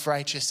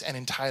self-righteous and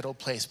entitled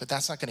place, but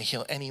that's not going to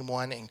heal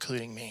anyone,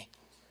 including me.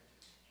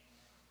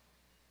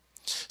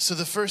 So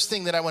the first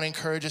thing that I want to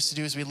encourage us to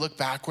do is we look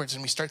backwards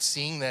and we start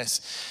seeing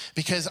this,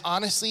 because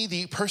honestly,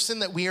 the person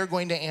that we are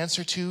going to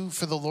answer to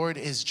for the Lord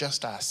is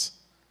just us.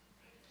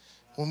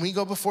 When we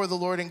go before the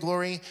Lord in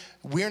glory,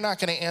 we're not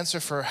going to answer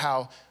for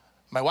how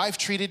my wife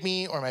treated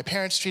me or my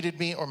parents treated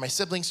me or my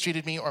siblings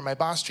treated me or my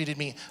boss treated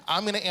me.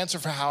 I'm going to answer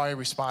for how I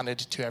responded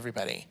to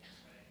everybody.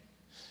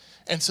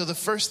 And so the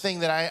first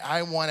thing that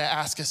I want to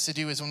ask us to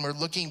do is when we're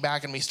looking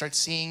back and we start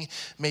seeing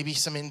maybe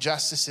some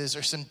injustices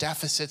or some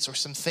deficits or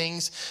some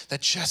things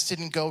that just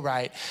didn't go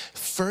right,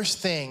 first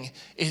thing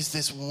is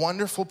this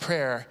wonderful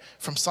prayer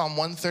from Psalm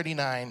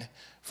 139,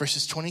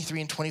 verses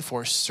 23 and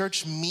 24.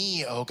 Search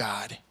me, O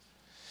God,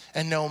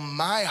 and know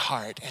my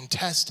heart, and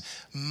test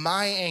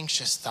my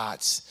anxious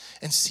thoughts,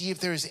 and see if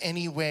there is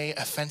any way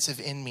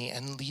offensive in me,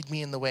 and lead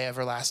me in the way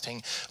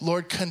everlasting.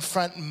 Lord,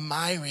 confront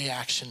my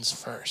reactions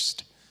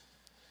first.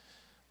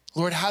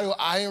 Lord, how do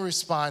I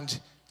respond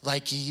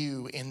like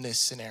you in this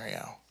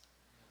scenario?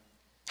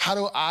 How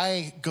do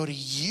I go to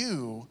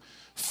you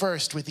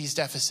first with these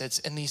deficits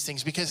and these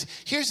things? Because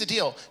here's the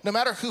deal. No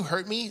matter who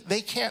hurt me,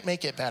 they can't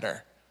make it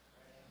better.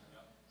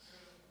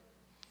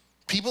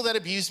 People that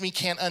abused me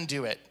can't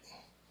undo it.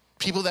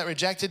 People that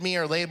rejected me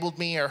or labeled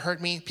me or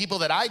hurt me, people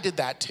that I did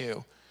that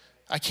to,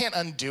 I can't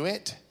undo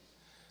it.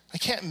 I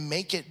can't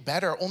make it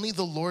better. Only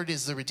the Lord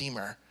is the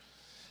Redeemer.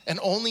 And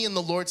only in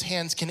the Lord's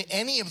hands can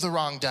any of the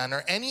wrong done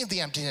or any of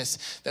the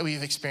emptiness that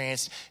we've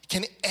experienced,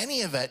 can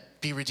any of it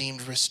be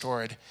redeemed,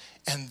 restored.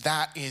 And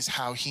that is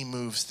how he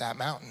moves that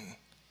mountain.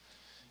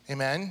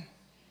 Amen?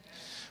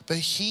 But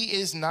he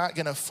is not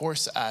going to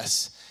force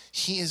us.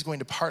 He is going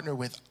to partner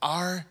with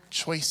our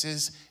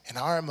choices and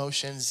our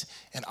emotions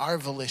and our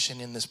volition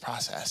in this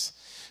process.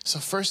 So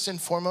first and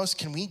foremost,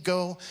 can we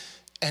go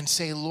and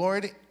say,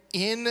 Lord,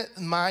 in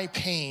my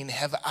pain,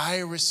 have I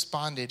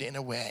responded in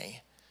a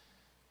way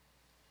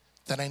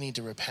that I need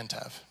to repent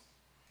of?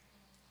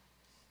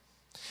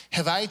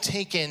 Have I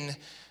taken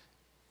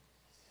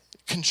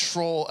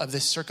control of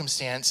this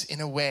circumstance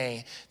in a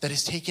way that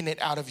has taken it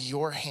out of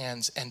your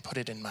hands and put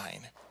it in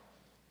mine?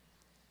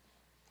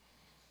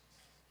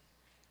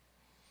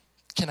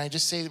 Can I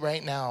just say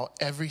right now,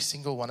 every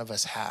single one of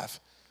us have.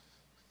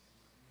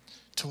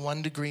 To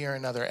one degree or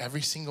another,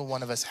 every single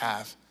one of us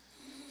have.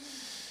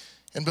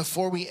 And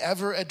before we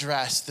ever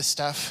address the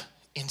stuff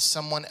in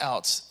someone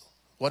else,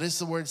 what does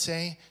the word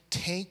say?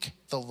 Take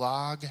the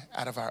log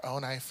out of our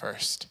own eye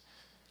first,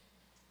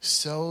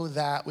 so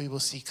that we will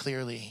see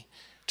clearly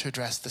to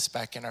address the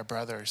speck in our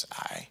brother's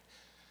eye.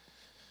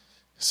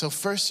 So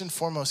first and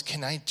foremost,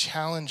 can I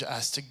challenge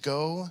us to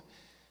go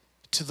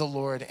to the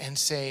Lord and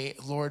say,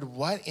 Lord,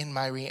 what in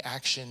my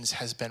reactions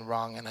has been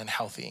wrong and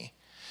unhealthy?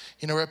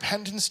 You know,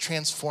 repentance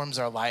transforms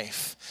our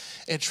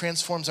life. It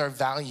transforms our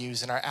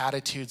values and our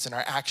attitudes and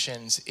our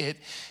actions. It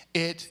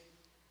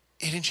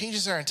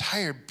changes our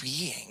entire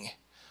being,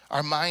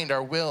 our mind,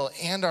 our will,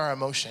 and our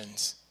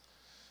emotions.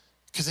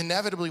 Because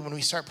inevitably, when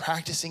we start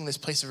practicing this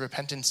place of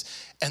repentance,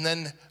 and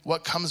then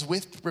what comes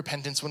with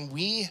repentance, when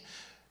we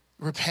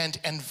repent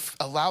and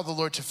allow the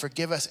Lord to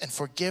forgive us and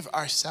forgive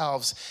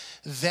ourselves,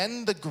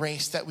 then the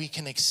grace that we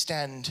can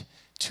extend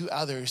to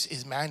others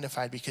is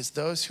magnified, because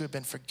those who have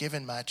been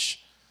forgiven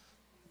much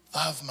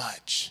love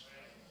much.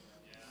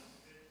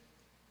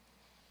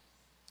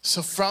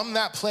 So from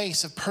that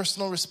place of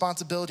personal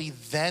responsibility,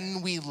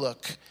 then we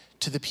look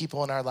to the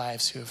people in our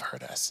lives who have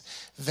hurt us.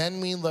 Then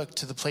we look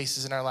to the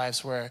places in our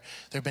lives where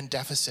there have been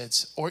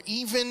deficits, or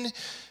even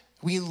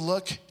we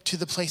look to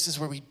the places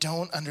where we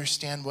don't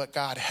understand what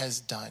God has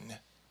done.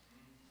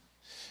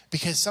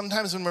 Because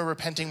sometimes when we're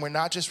repenting, we're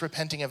not just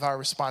repenting of our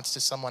response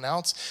to someone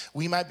else.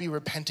 We might be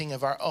repenting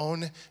of our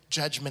own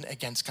judgment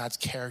against God's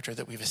character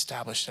that we've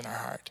established in our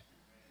heart.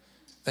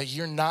 That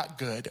you're not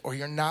good, or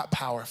you're not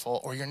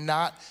powerful, or you're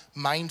not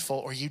mindful,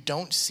 or you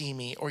don't see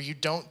me, or you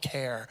don't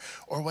care,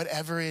 or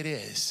whatever it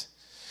is.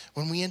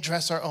 When we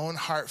address our own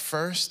heart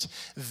first,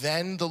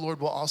 then the Lord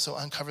will also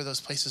uncover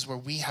those places where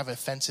we have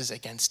offenses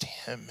against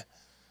him.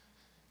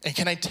 And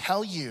can I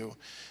tell you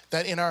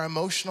that in our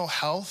emotional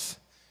health,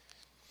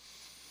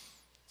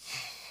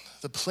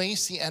 the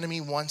place the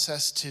enemy wants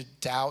us to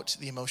doubt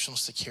the emotional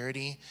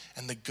security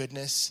and the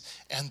goodness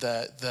and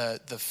the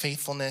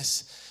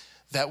faithfulness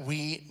that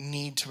we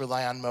need to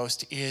rely on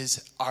most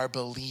is our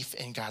belief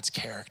in God's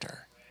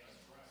character.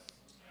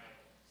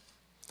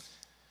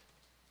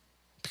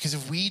 Because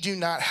if we do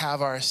not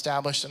have our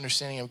established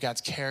understanding of God's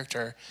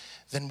character,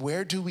 then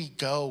where do we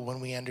go when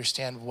we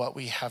understand what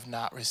we have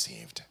not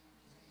received?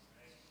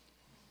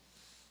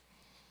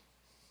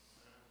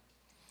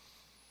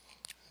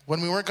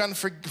 When we work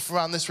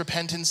on this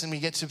repentance and we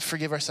get to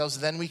forgive ourselves,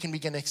 then we can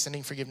begin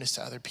extending forgiveness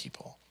to other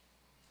people.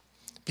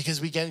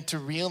 Because we get to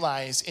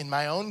realize in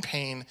my own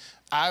pain,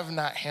 I've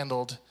not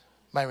handled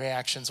my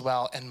reactions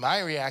well, and my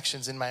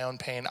reactions in my own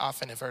pain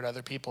often have hurt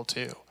other people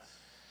too.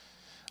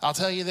 I'll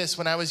tell you this,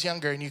 when I was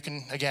younger, and you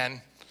can,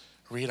 again,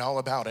 read all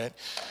about it.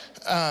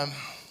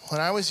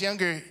 When I was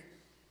younger,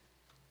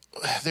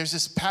 there's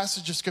this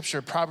passage of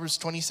scripture, Proverbs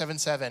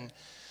 27:7.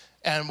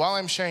 And while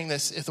I'm sharing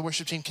this, if the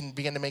worship team can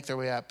begin to make their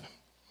way up.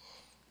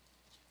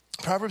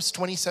 Proverbs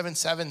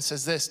 27:7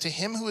 says this: to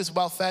him who is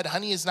well fed,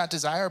 honey is not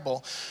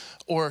desirable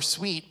or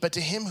sweet, but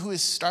to him who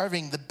is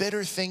starving, the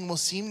bitter thing will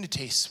seem to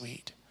taste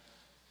sweet.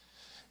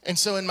 And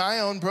so in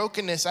my own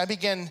brokenness, I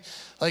began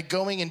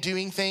going and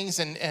doing things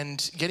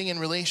and getting in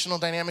relational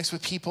dynamics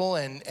with people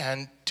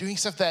and doing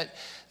stuff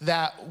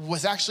that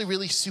was actually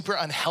really super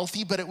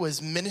unhealthy, but it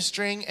was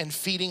ministering and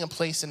feeding a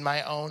place in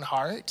my own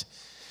heart.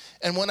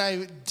 And when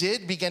I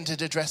did begin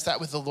to address that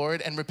with the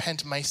Lord and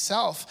repent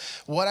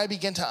myself, what I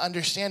began to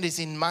understand is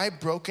in my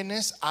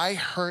brokenness, I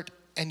hurt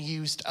and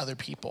used other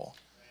people.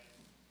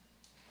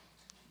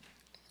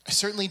 I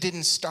certainly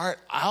didn't start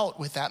out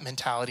with that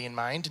mentality in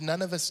mind.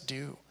 None of us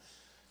do.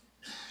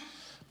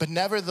 But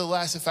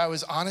nevertheless, if I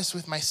was honest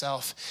with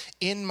myself,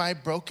 in my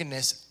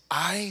brokenness,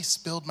 I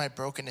spilled my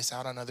brokenness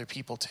out on other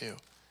people too.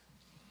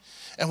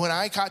 And when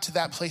I got to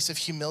that place of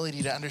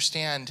humility to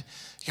understand,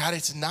 God,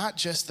 it's not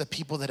just the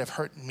people that have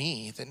hurt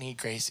me that need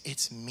grace,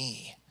 it's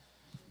me.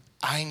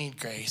 I need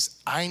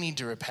grace. I need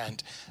to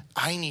repent.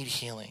 I need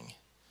healing.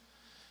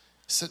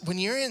 So when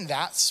you're in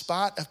that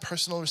spot of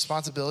personal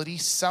responsibility,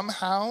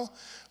 somehow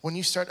when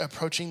you start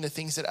approaching the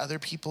things that other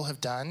people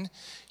have done,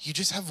 you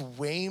just have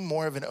way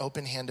more of an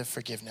open hand of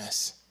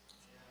forgiveness.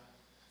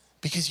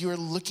 Because you're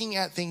looking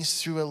at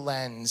things through a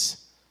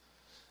lens.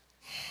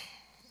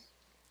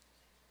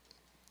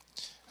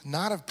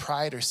 not of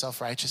pride or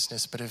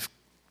self-righteousness, but of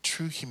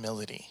true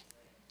humility.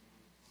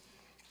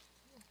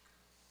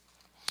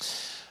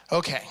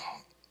 Okay,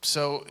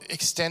 so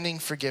extending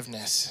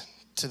forgiveness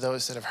to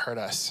those that have hurt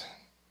us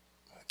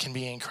can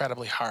be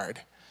incredibly hard.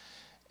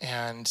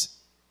 And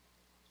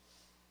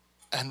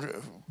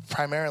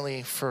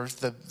primarily for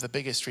the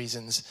biggest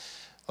reasons,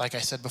 like I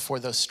said before,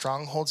 those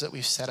strongholds that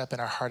we've set up in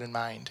our heart and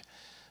mind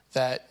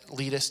that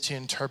lead us to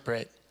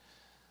interpret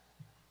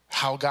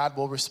how God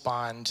will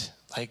respond,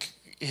 like,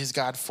 is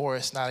God for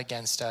us, not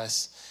against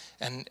us?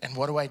 And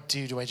what do I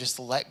do? Do I just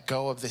let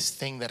go of this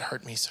thing that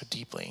hurt me so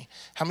deeply?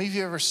 How many of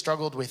you ever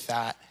struggled with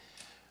that?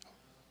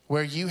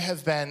 Where you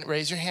have been,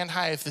 raise your hand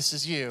high if this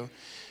is you,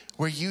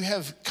 where you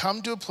have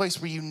come to a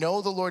place where you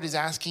know the Lord is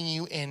asking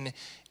you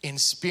in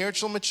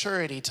spiritual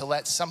maturity to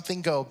let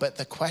something go, but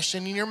the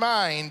question in your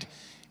mind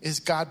is,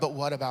 God, but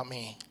what about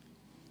me?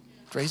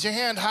 Raise your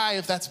hand high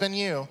if that's been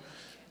you.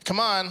 Come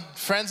on,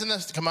 friends in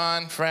this, come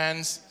on,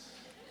 friends.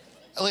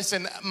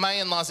 Listen, my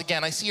in-laws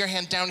again, I see your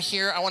hand down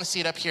here. I want to see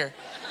it up here.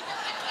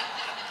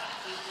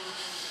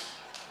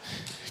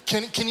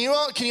 Can you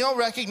all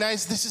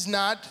recognize this is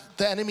not,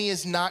 the enemy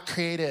is not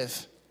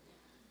creative.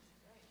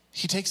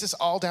 He takes us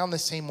all down the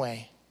same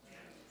way.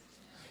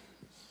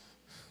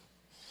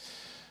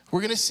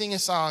 We're going to sing a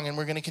song and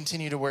we're going to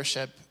continue to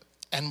worship.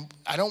 And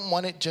I don't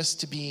want it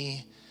just to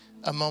be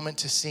a moment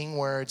to sing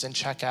words and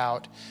check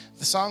out.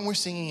 The song we're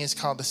singing is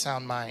called A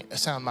Sound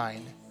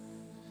Mind.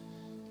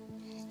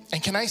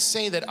 And can I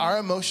say that our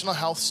emotional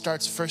health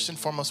starts first and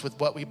foremost with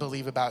what we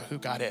believe about who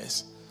God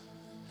is.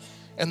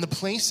 And the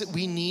place that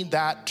we need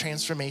that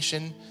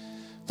transformation,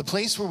 the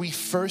place where we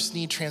first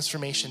need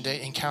transformation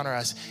to encounter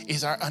us,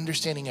 is our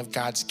understanding of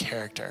God's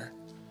character.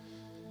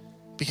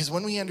 Because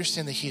when we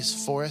understand that he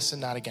is for us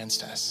and not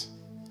against us,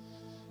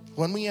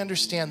 when we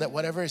understand that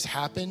whatever has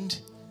happened,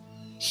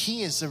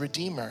 he is the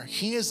Redeemer.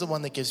 He is the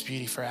one that gives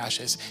beauty for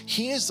ashes.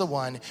 He is the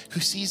one who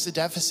sees the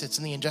deficits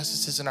and the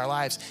injustices in our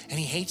lives, and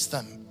he hates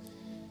them,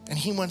 and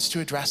he wants to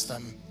address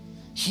them.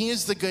 He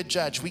is the good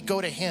judge. We go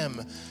to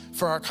him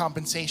for our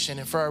compensation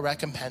and for our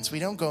recompense. We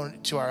don't go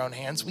to our own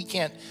hands. We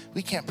can't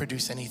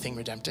produce anything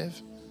redemptive.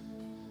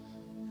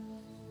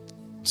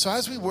 So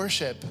as we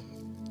worship,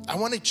 I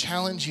want to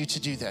challenge you to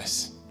do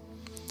this.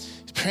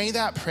 Pray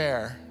that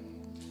prayer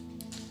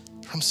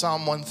from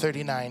Psalm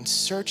 139.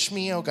 Search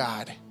me, O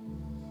God,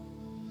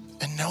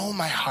 and know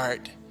my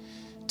heart.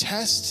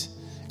 Test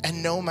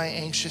and know my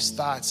anxious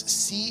thoughts.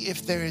 See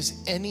if there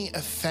is any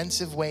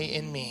offensive way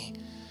in me,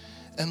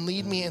 and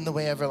lead me in the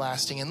way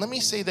everlasting. And let me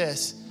say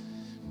this,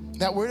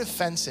 that word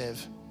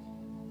offensive,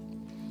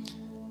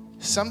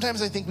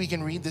 sometimes I think we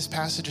can read this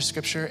passage of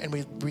scripture and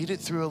we read it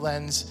through a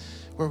lens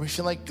where we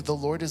feel like the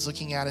Lord is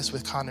looking at us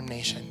with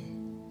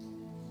condemnation.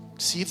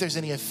 See if there's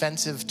any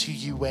offensive to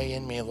you way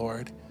in me,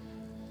 Lord.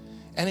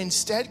 And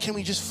instead, can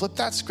we just flip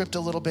that script a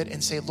little bit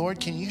and say, Lord,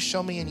 can you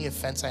show me any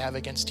offense I have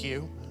against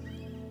you?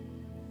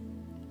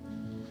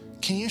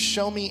 Can you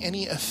show me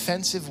any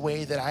offensive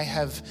way that I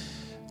have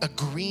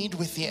agreed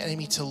with the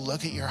enemy to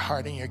look at your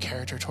heart and your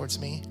character towards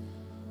me?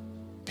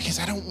 Because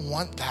I don't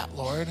want that,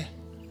 Lord.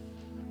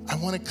 I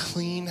want a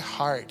clean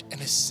heart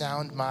and a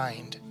sound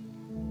mind.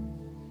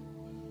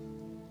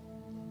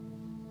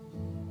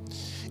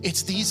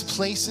 It's these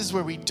places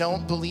where we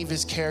don't believe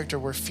his character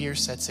where fear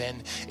sets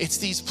in. It's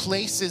these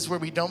places where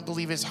we don't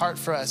believe his heart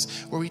for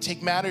us, where we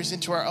take matters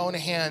into our own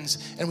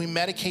hands and we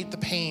medicate the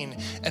pain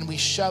and we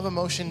shove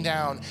emotion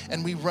down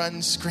and we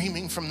run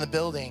screaming from the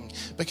building.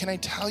 But can I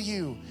tell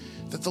you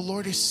that the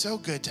Lord is so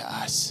good to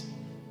us?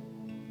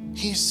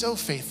 He is so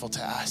faithful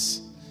to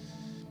us.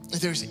 If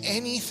there's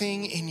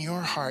anything in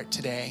your heart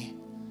today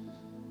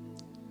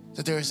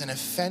that there is an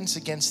offense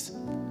against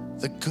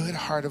the good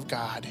heart of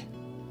God,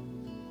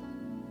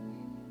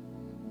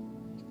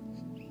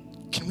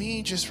 can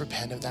we just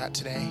repent of that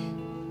today?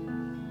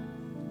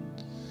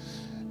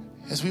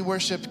 As we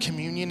worship,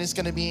 communion is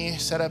going to be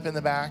set up in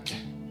the back.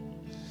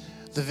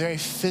 The very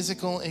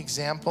physical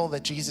example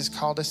that Jesus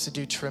called us to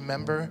do, to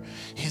remember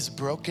his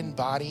broken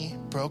body,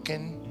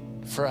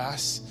 broken for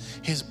us,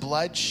 his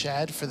blood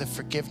shed for the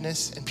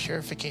forgiveness and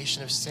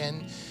purification of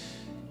sin,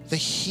 that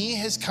he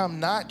has come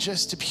not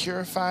just to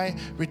purify,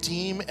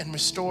 redeem, and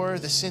restore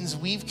the sins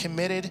we've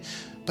committed,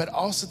 but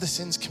also the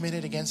sins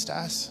committed against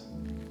us.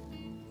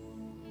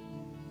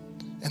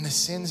 And the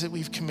sins that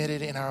we've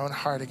committed in our own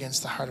heart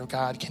against the heart of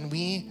God. Can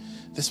we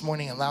this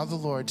morning allow the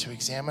Lord to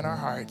examine our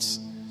hearts,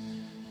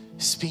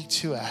 speak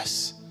to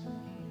us,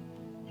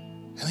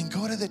 and then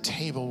go to the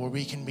table where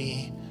we can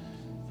be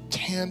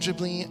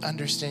tangibly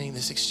understanding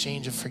this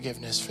exchange of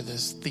forgiveness for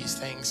these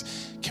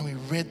things? Can we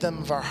rid them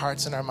of our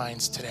hearts and our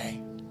minds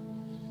today?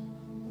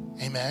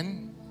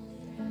 Amen.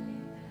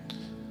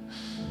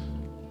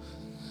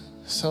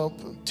 So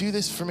do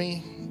this for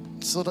me.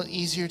 It's a little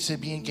easier to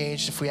be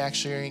engaged if we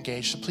actually are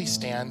engaged. So please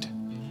stand.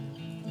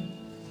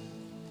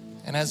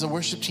 And as the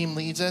worship team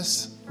leads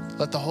us,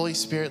 let the Holy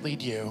Spirit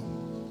lead you.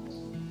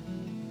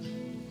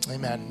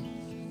 Amen.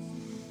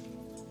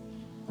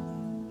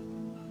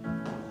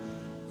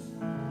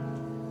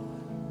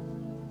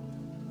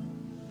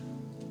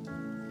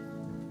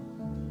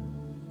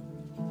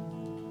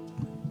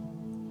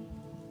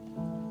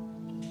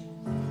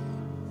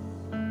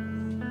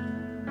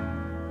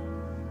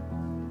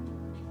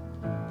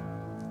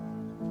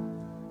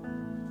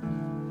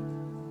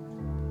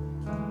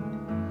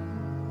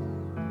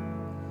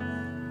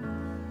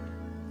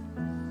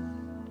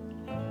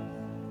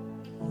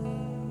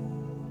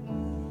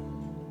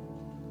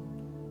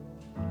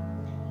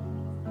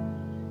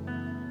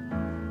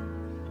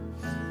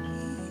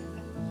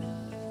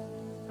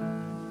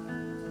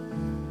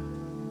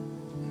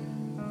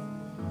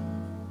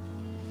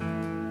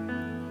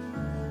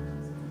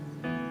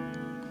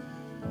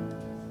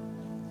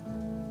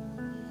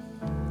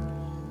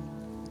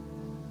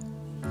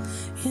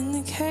 In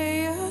the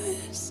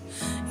chaos,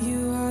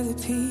 you are the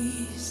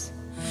peace.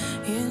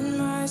 In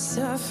my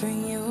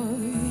suffering,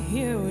 you're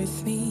here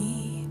with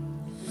me.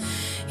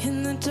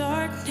 In the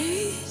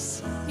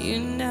darkness, you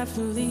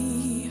never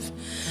leave.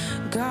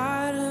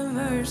 God of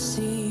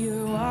mercy,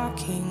 you're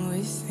walking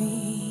with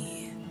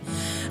me.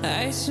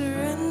 I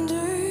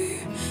surrender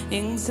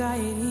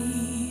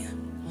anxiety.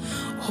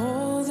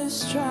 All the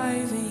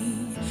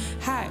striving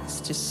has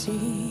to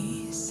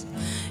cease.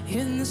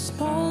 In this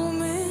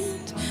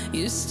moment,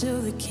 you're still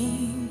the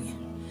king.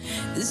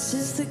 This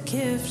is the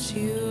gift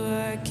you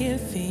are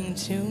giving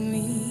to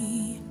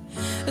me.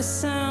 A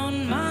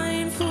sound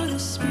mind for the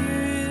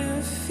spirit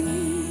of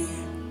fear.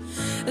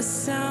 A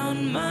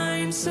sound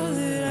mind so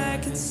that I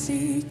can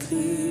see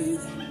clearly.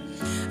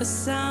 A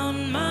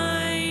sound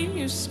mind,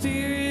 your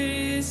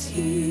spirit is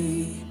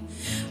here.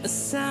 A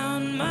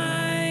sound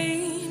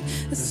mind,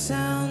 a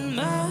sound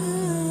mind.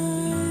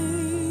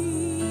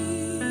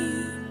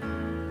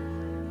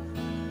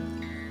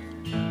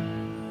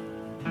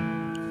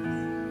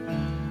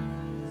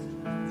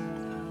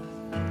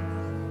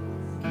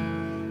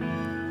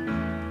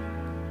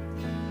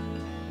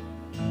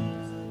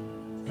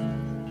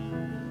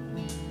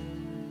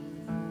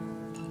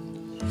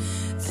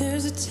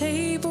 There's a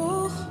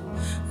table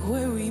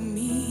where we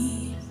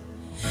meet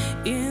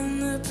in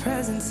the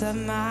presence of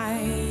my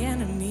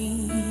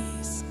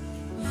enemies.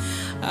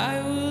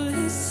 I will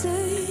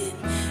listen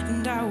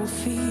and I will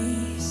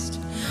feast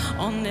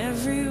on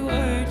every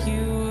word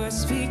you are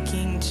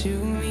speaking to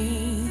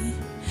me.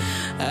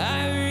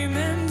 I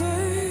remember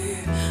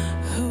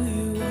who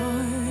you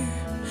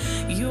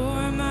are.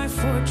 You're my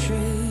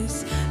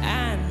fortress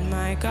and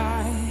my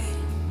God.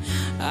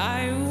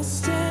 I will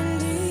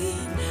stand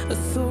in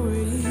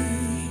authority.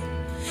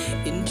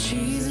 In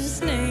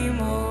Jesus'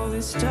 name, all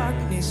this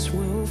darkness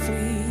will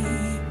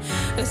flee.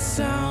 A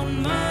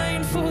sound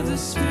mind for the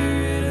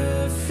spirit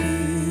of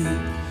fear.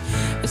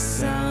 A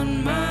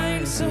sound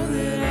mind so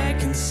that I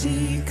can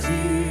see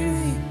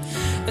clearly.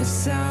 A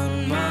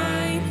sound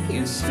mind,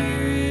 your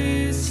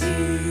spirit is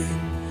here.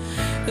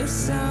 A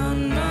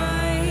sound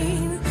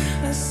mind,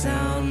 a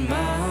sound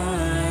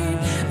mind,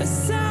 a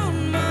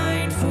sound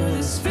mind for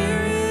the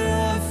spirit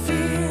of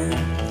fear.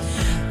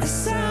 A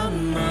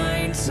sound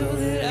mind so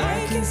that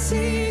I can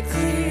see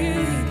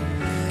clearly.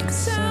 A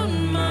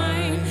sound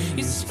mind,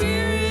 your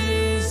spirit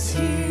is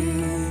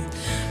here.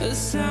 A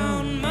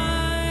sound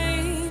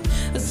mind,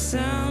 a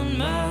sound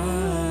mind.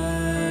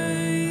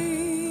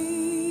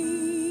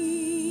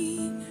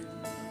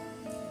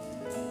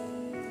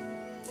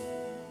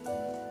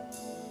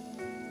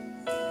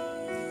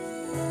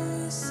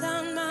 A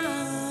sound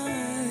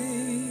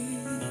mind.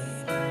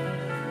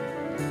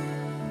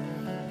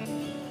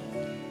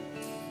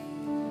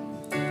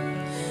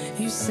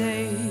 You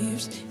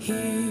saved,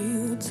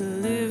 healed,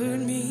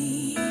 delivered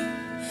me.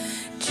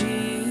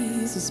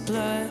 Jesus'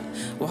 blood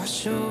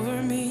wash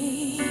over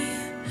me.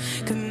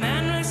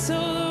 Command my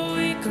soul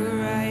awake,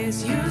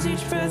 arise. Use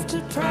each breath to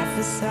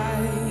prophesy.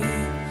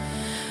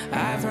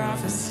 I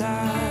prophesy.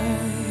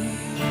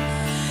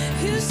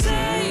 You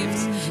saved,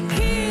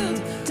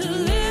 healed,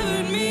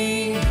 delivered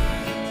me.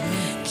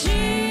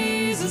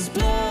 Jesus'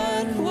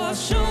 blood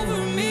wash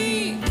over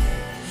me.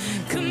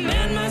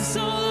 Command my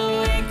soul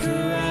awake,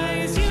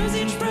 arise. Use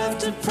each breath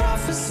to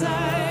prophesy.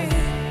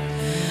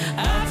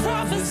 I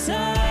prophesy.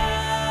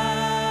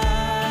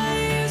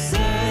 You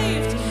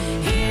saved,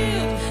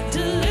 healed,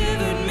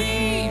 delivered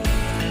me.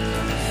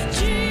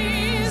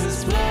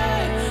 Jesus'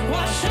 blood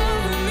wash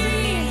over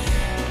me.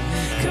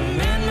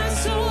 Command my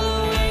soul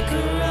awake,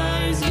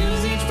 arise.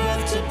 Use each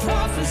breath to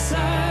prophesy.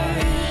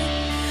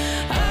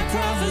 I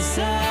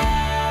prophesy.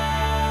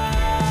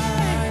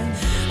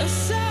 A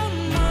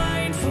sound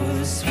mind for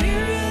the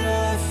spirit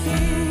of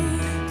fear.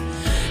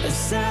 A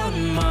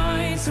sound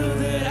mind so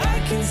that I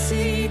can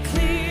see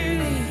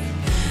clearly.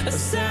 A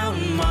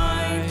sound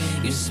mind,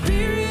 your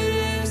spirit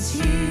is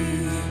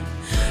here.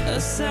 A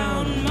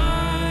sound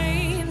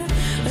mind,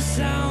 a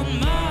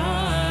sound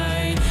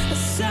mind, a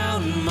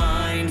sound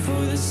mind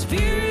for the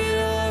spirit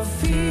of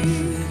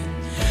fear.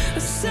 A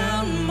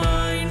sound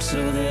mind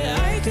so that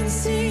I can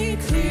see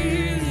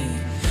clearly.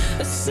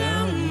 A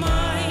sound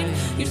mind,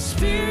 your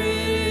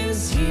spirit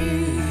is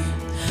here.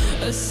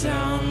 A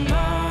sound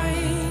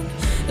mind,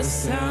 a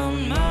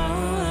sound mind.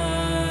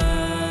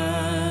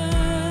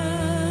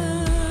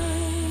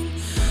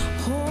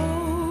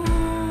 Oh,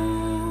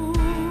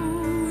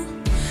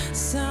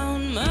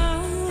 sound mind.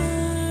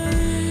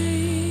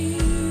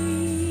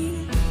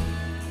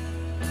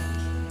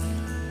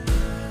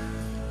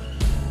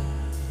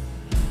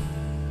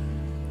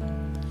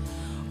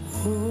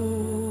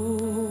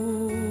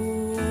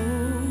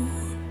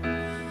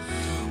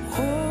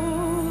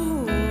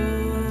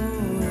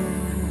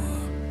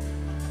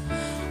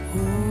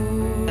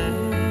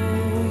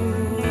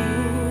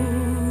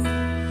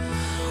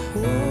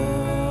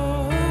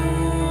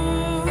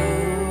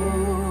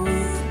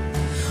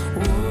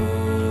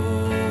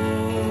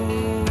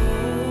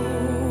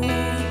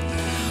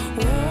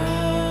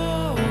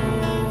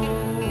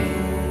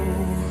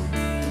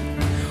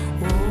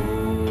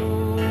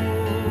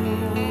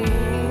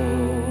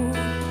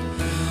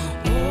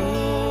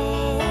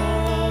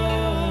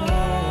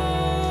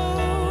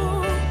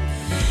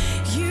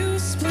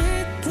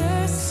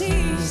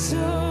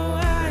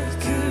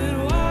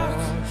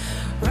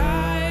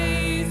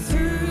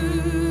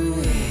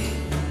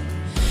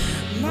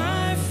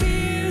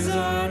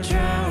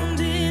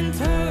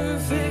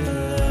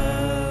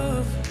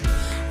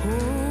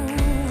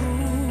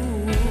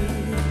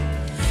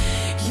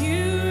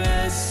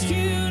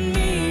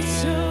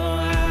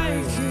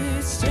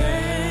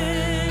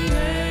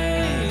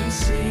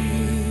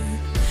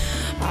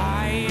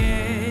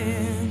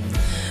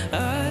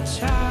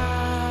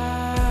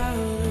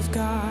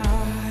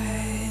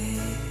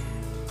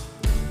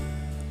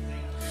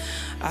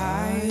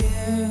 I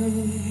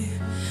am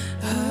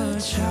a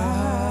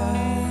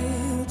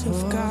child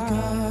of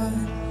God.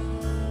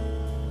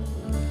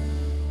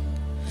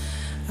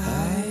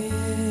 I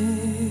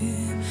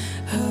am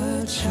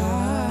a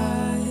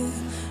child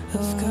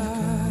of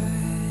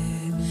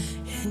God,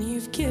 and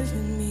you've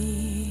given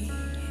me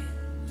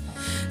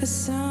a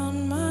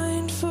sound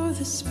mind for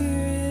the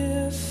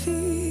spirit of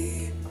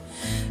fear,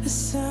 a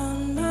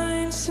sound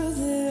mind so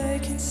that I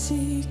can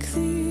see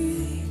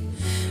clearly,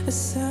 a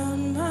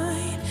sound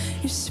mind,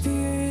 your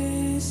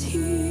spirit is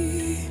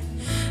here,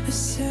 a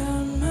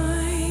sound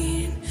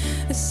mind,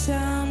 a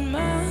sound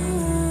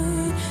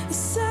mind, a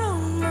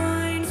sound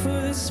mind for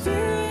the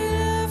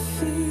spirit of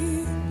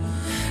fear,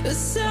 a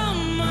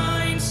sound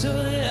mind so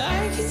that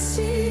I can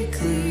see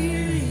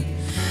clearly,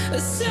 a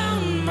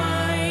sound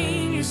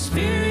mind, your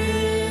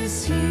spirit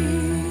is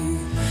here,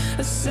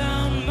 a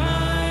sound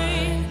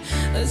mind,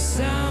 a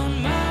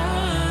sound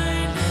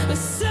mind, a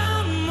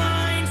sound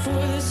mind for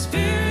the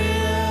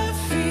spirit of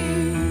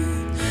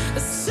fear, a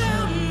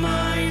sound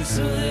mind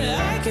so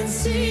that I can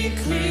see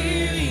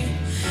clearly,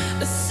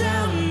 a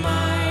sound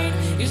mind,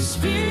 your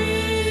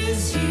spirit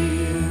is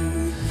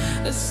here,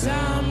 a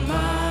sound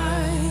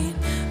mind,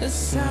 a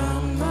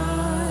sound mind,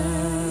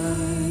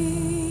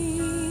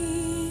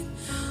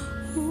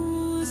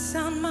 ooh, a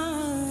sound mind.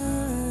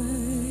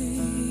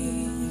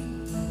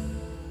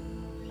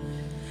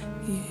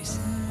 Yes,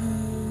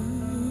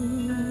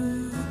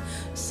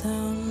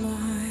 sound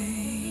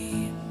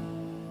mind.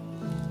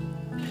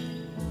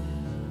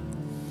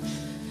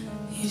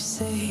 You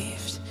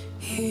saved,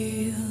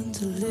 healed,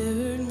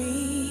 delivered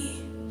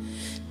me.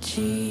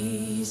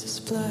 Jesus'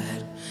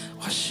 blood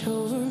wash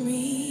over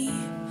me.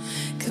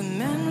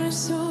 Command my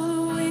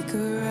soul to wake,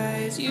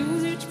 arise.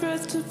 Use each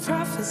breath to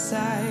prophesy.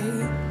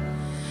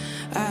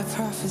 I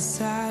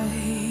prophesy.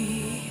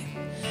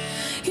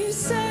 You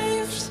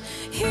saved,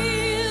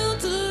 healed,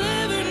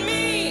 delivered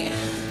me.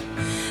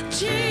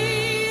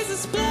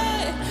 Jesus'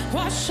 blood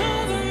wash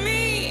over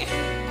me.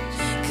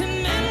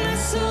 Command my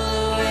soul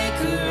to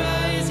wake,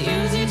 arise.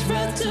 Use each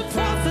breath to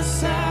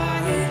prophesy.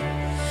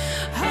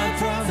 I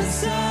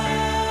prophesy.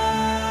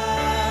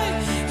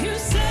 You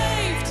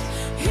saved,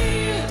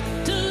 healed,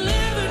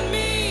 delivered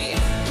me.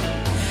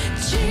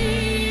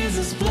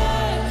 Jesus'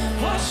 blood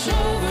wash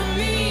over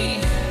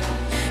me.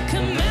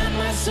 Command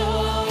my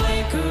soul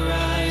awake,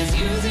 arise.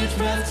 Use each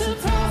breath to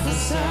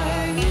prophesy.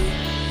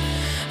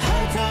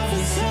 I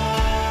prophesy.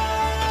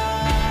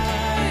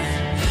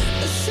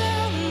 A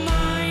sound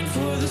mind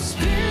for the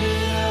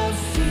spirit of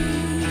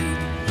fear.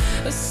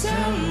 A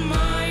sound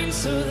mind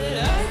so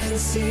that I can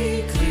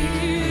see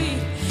clearly.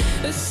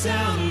 A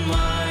sound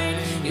mind,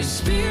 your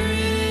spirit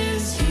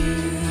is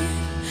here.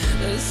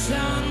 A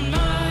sound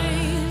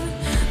mind,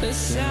 a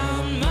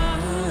sound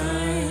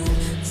mind,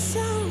 a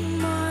sound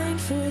mind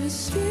for the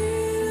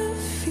spirit of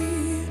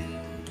fear.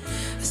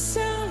 A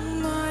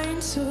sound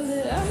mind so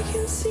that I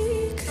can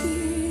see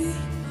clearly.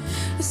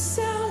 A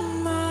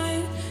sound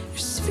mind, your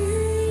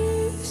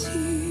spirit is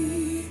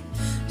here.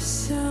 A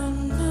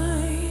sound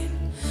mind,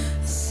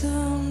 a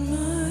sound mind.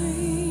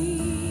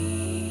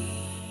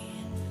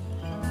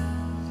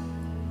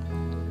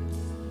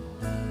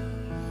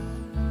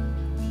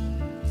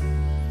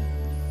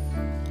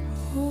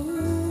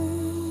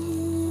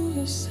 Oh,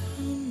 a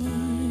sound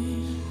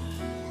mind.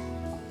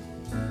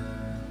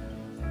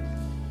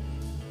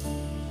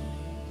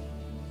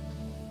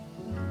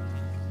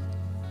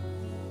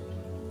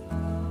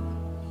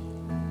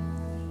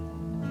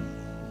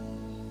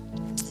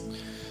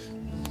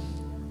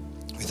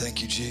 We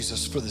thank you,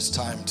 Jesus, for this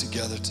time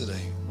together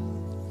today.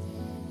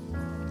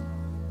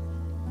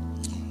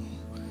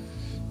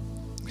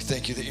 We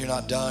thank you that you're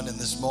not done in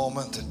this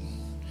moment, that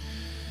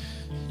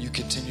you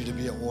continue to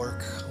be at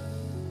work,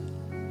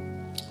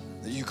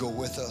 that you go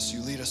with us,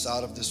 you lead us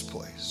out of this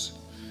place.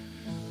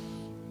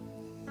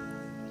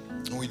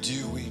 And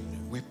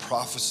we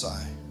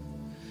prophesy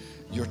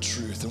your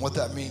truth. And what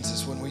that means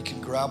is when we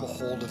can grab a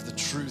hold of the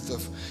truth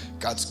of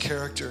God's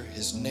character,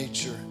 his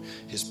nature,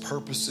 his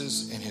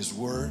purposes, and his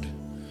word,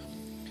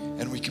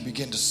 and we can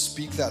begin to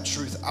speak that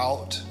truth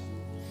out,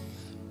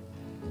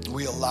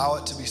 we allow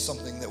it to be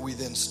something that we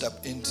then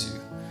step into.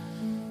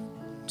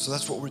 So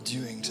that's what we're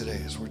doing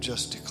today, is we're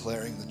just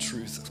declaring the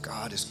truth of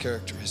God, his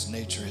character, his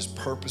nature, his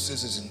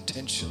purposes, his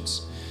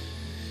intentions,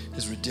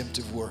 his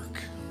redemptive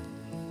work,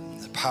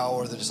 the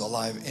power that is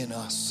alive in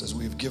us as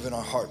we've given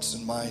our hearts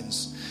and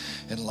minds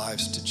and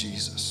lives to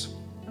Jesus.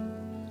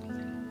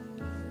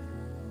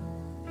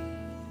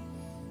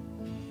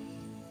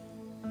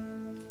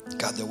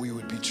 God, that we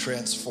would be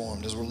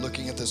transformed as we're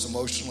looking at this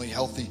emotionally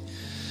healthy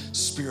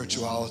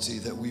spirituality,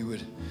 that we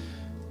would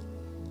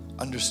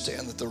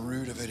understand that the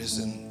root of it is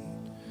in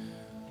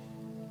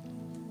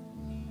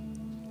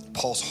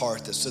Paul's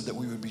heart that said that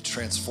we would be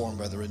transformed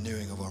by the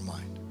renewing of our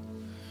mind.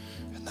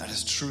 And that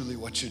is truly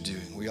what you're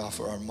doing. We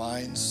offer our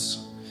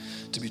minds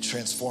to be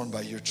transformed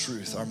by your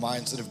truth, our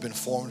minds that have been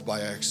formed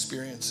by our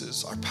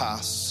experiences, our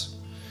pasts,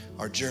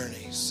 our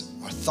journeys.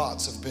 Our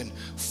thoughts have been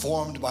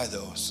formed by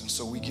those. And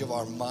so we give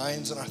our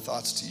minds and our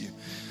thoughts to you.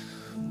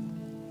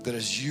 that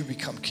as you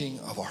become king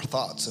of our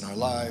thoughts and our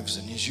lives,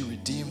 and as you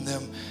redeem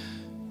them,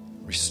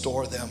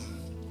 restore them,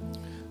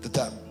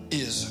 that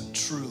is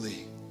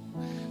truly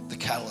the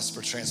catalyst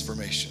for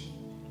transformation.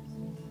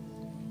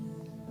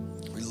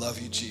 We love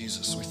you,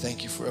 Jesus. We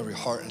thank you for every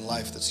heart and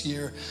life that's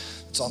here,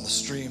 that's on the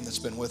stream, that's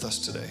been with us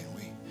today.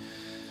 We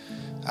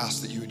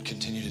ask that you would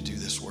continue to do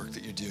this work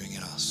that you're doing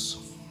in us,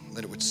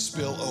 that it would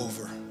spill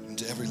over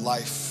into every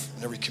life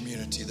and every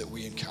community that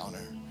we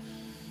encounter.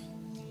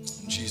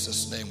 In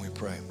Jesus' name we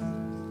pray.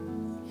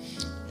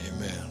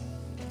 Amen.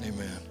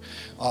 Amen.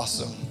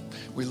 Awesome.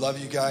 We love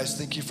you guys.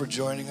 Thank you for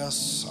joining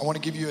us. I want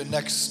to give you a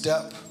next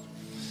step.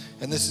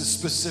 And this is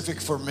specific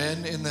for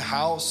men in the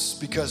house,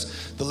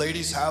 because the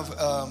ladies have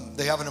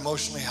an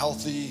emotionally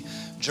healthy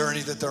journey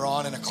that they're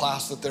on in a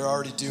class that they're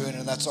already doing,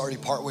 and that's already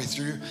partway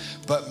through.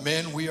 But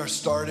men, we are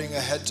starting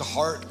a head to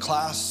heart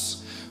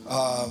class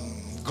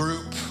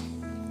group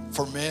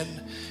for men.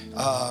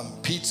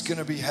 Pete's going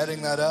to be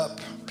heading that up.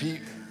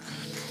 Pete.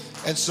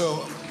 And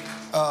so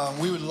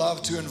we would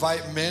love to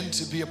invite men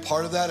to be a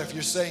part of that. If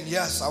you're saying,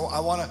 yes, I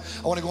want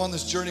to go on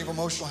this journey of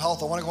emotional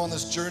health. I want to go on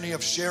this journey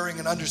of sharing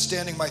and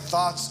understanding my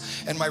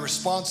thoughts and my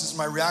responses,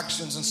 my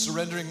reactions, and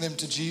surrendering them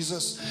to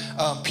Jesus.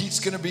 Pete's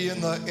going to be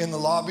in the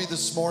lobby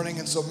this morning.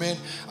 And so, men,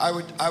 I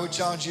would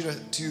challenge you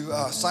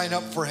to sign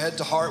up for Head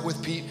to Heart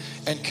with Pete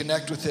and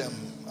connect with him.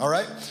 All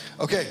right?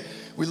 Okay.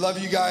 We love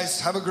you guys.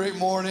 Have a great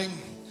morning.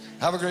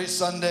 Have a great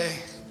Sunday.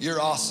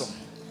 You're awesome.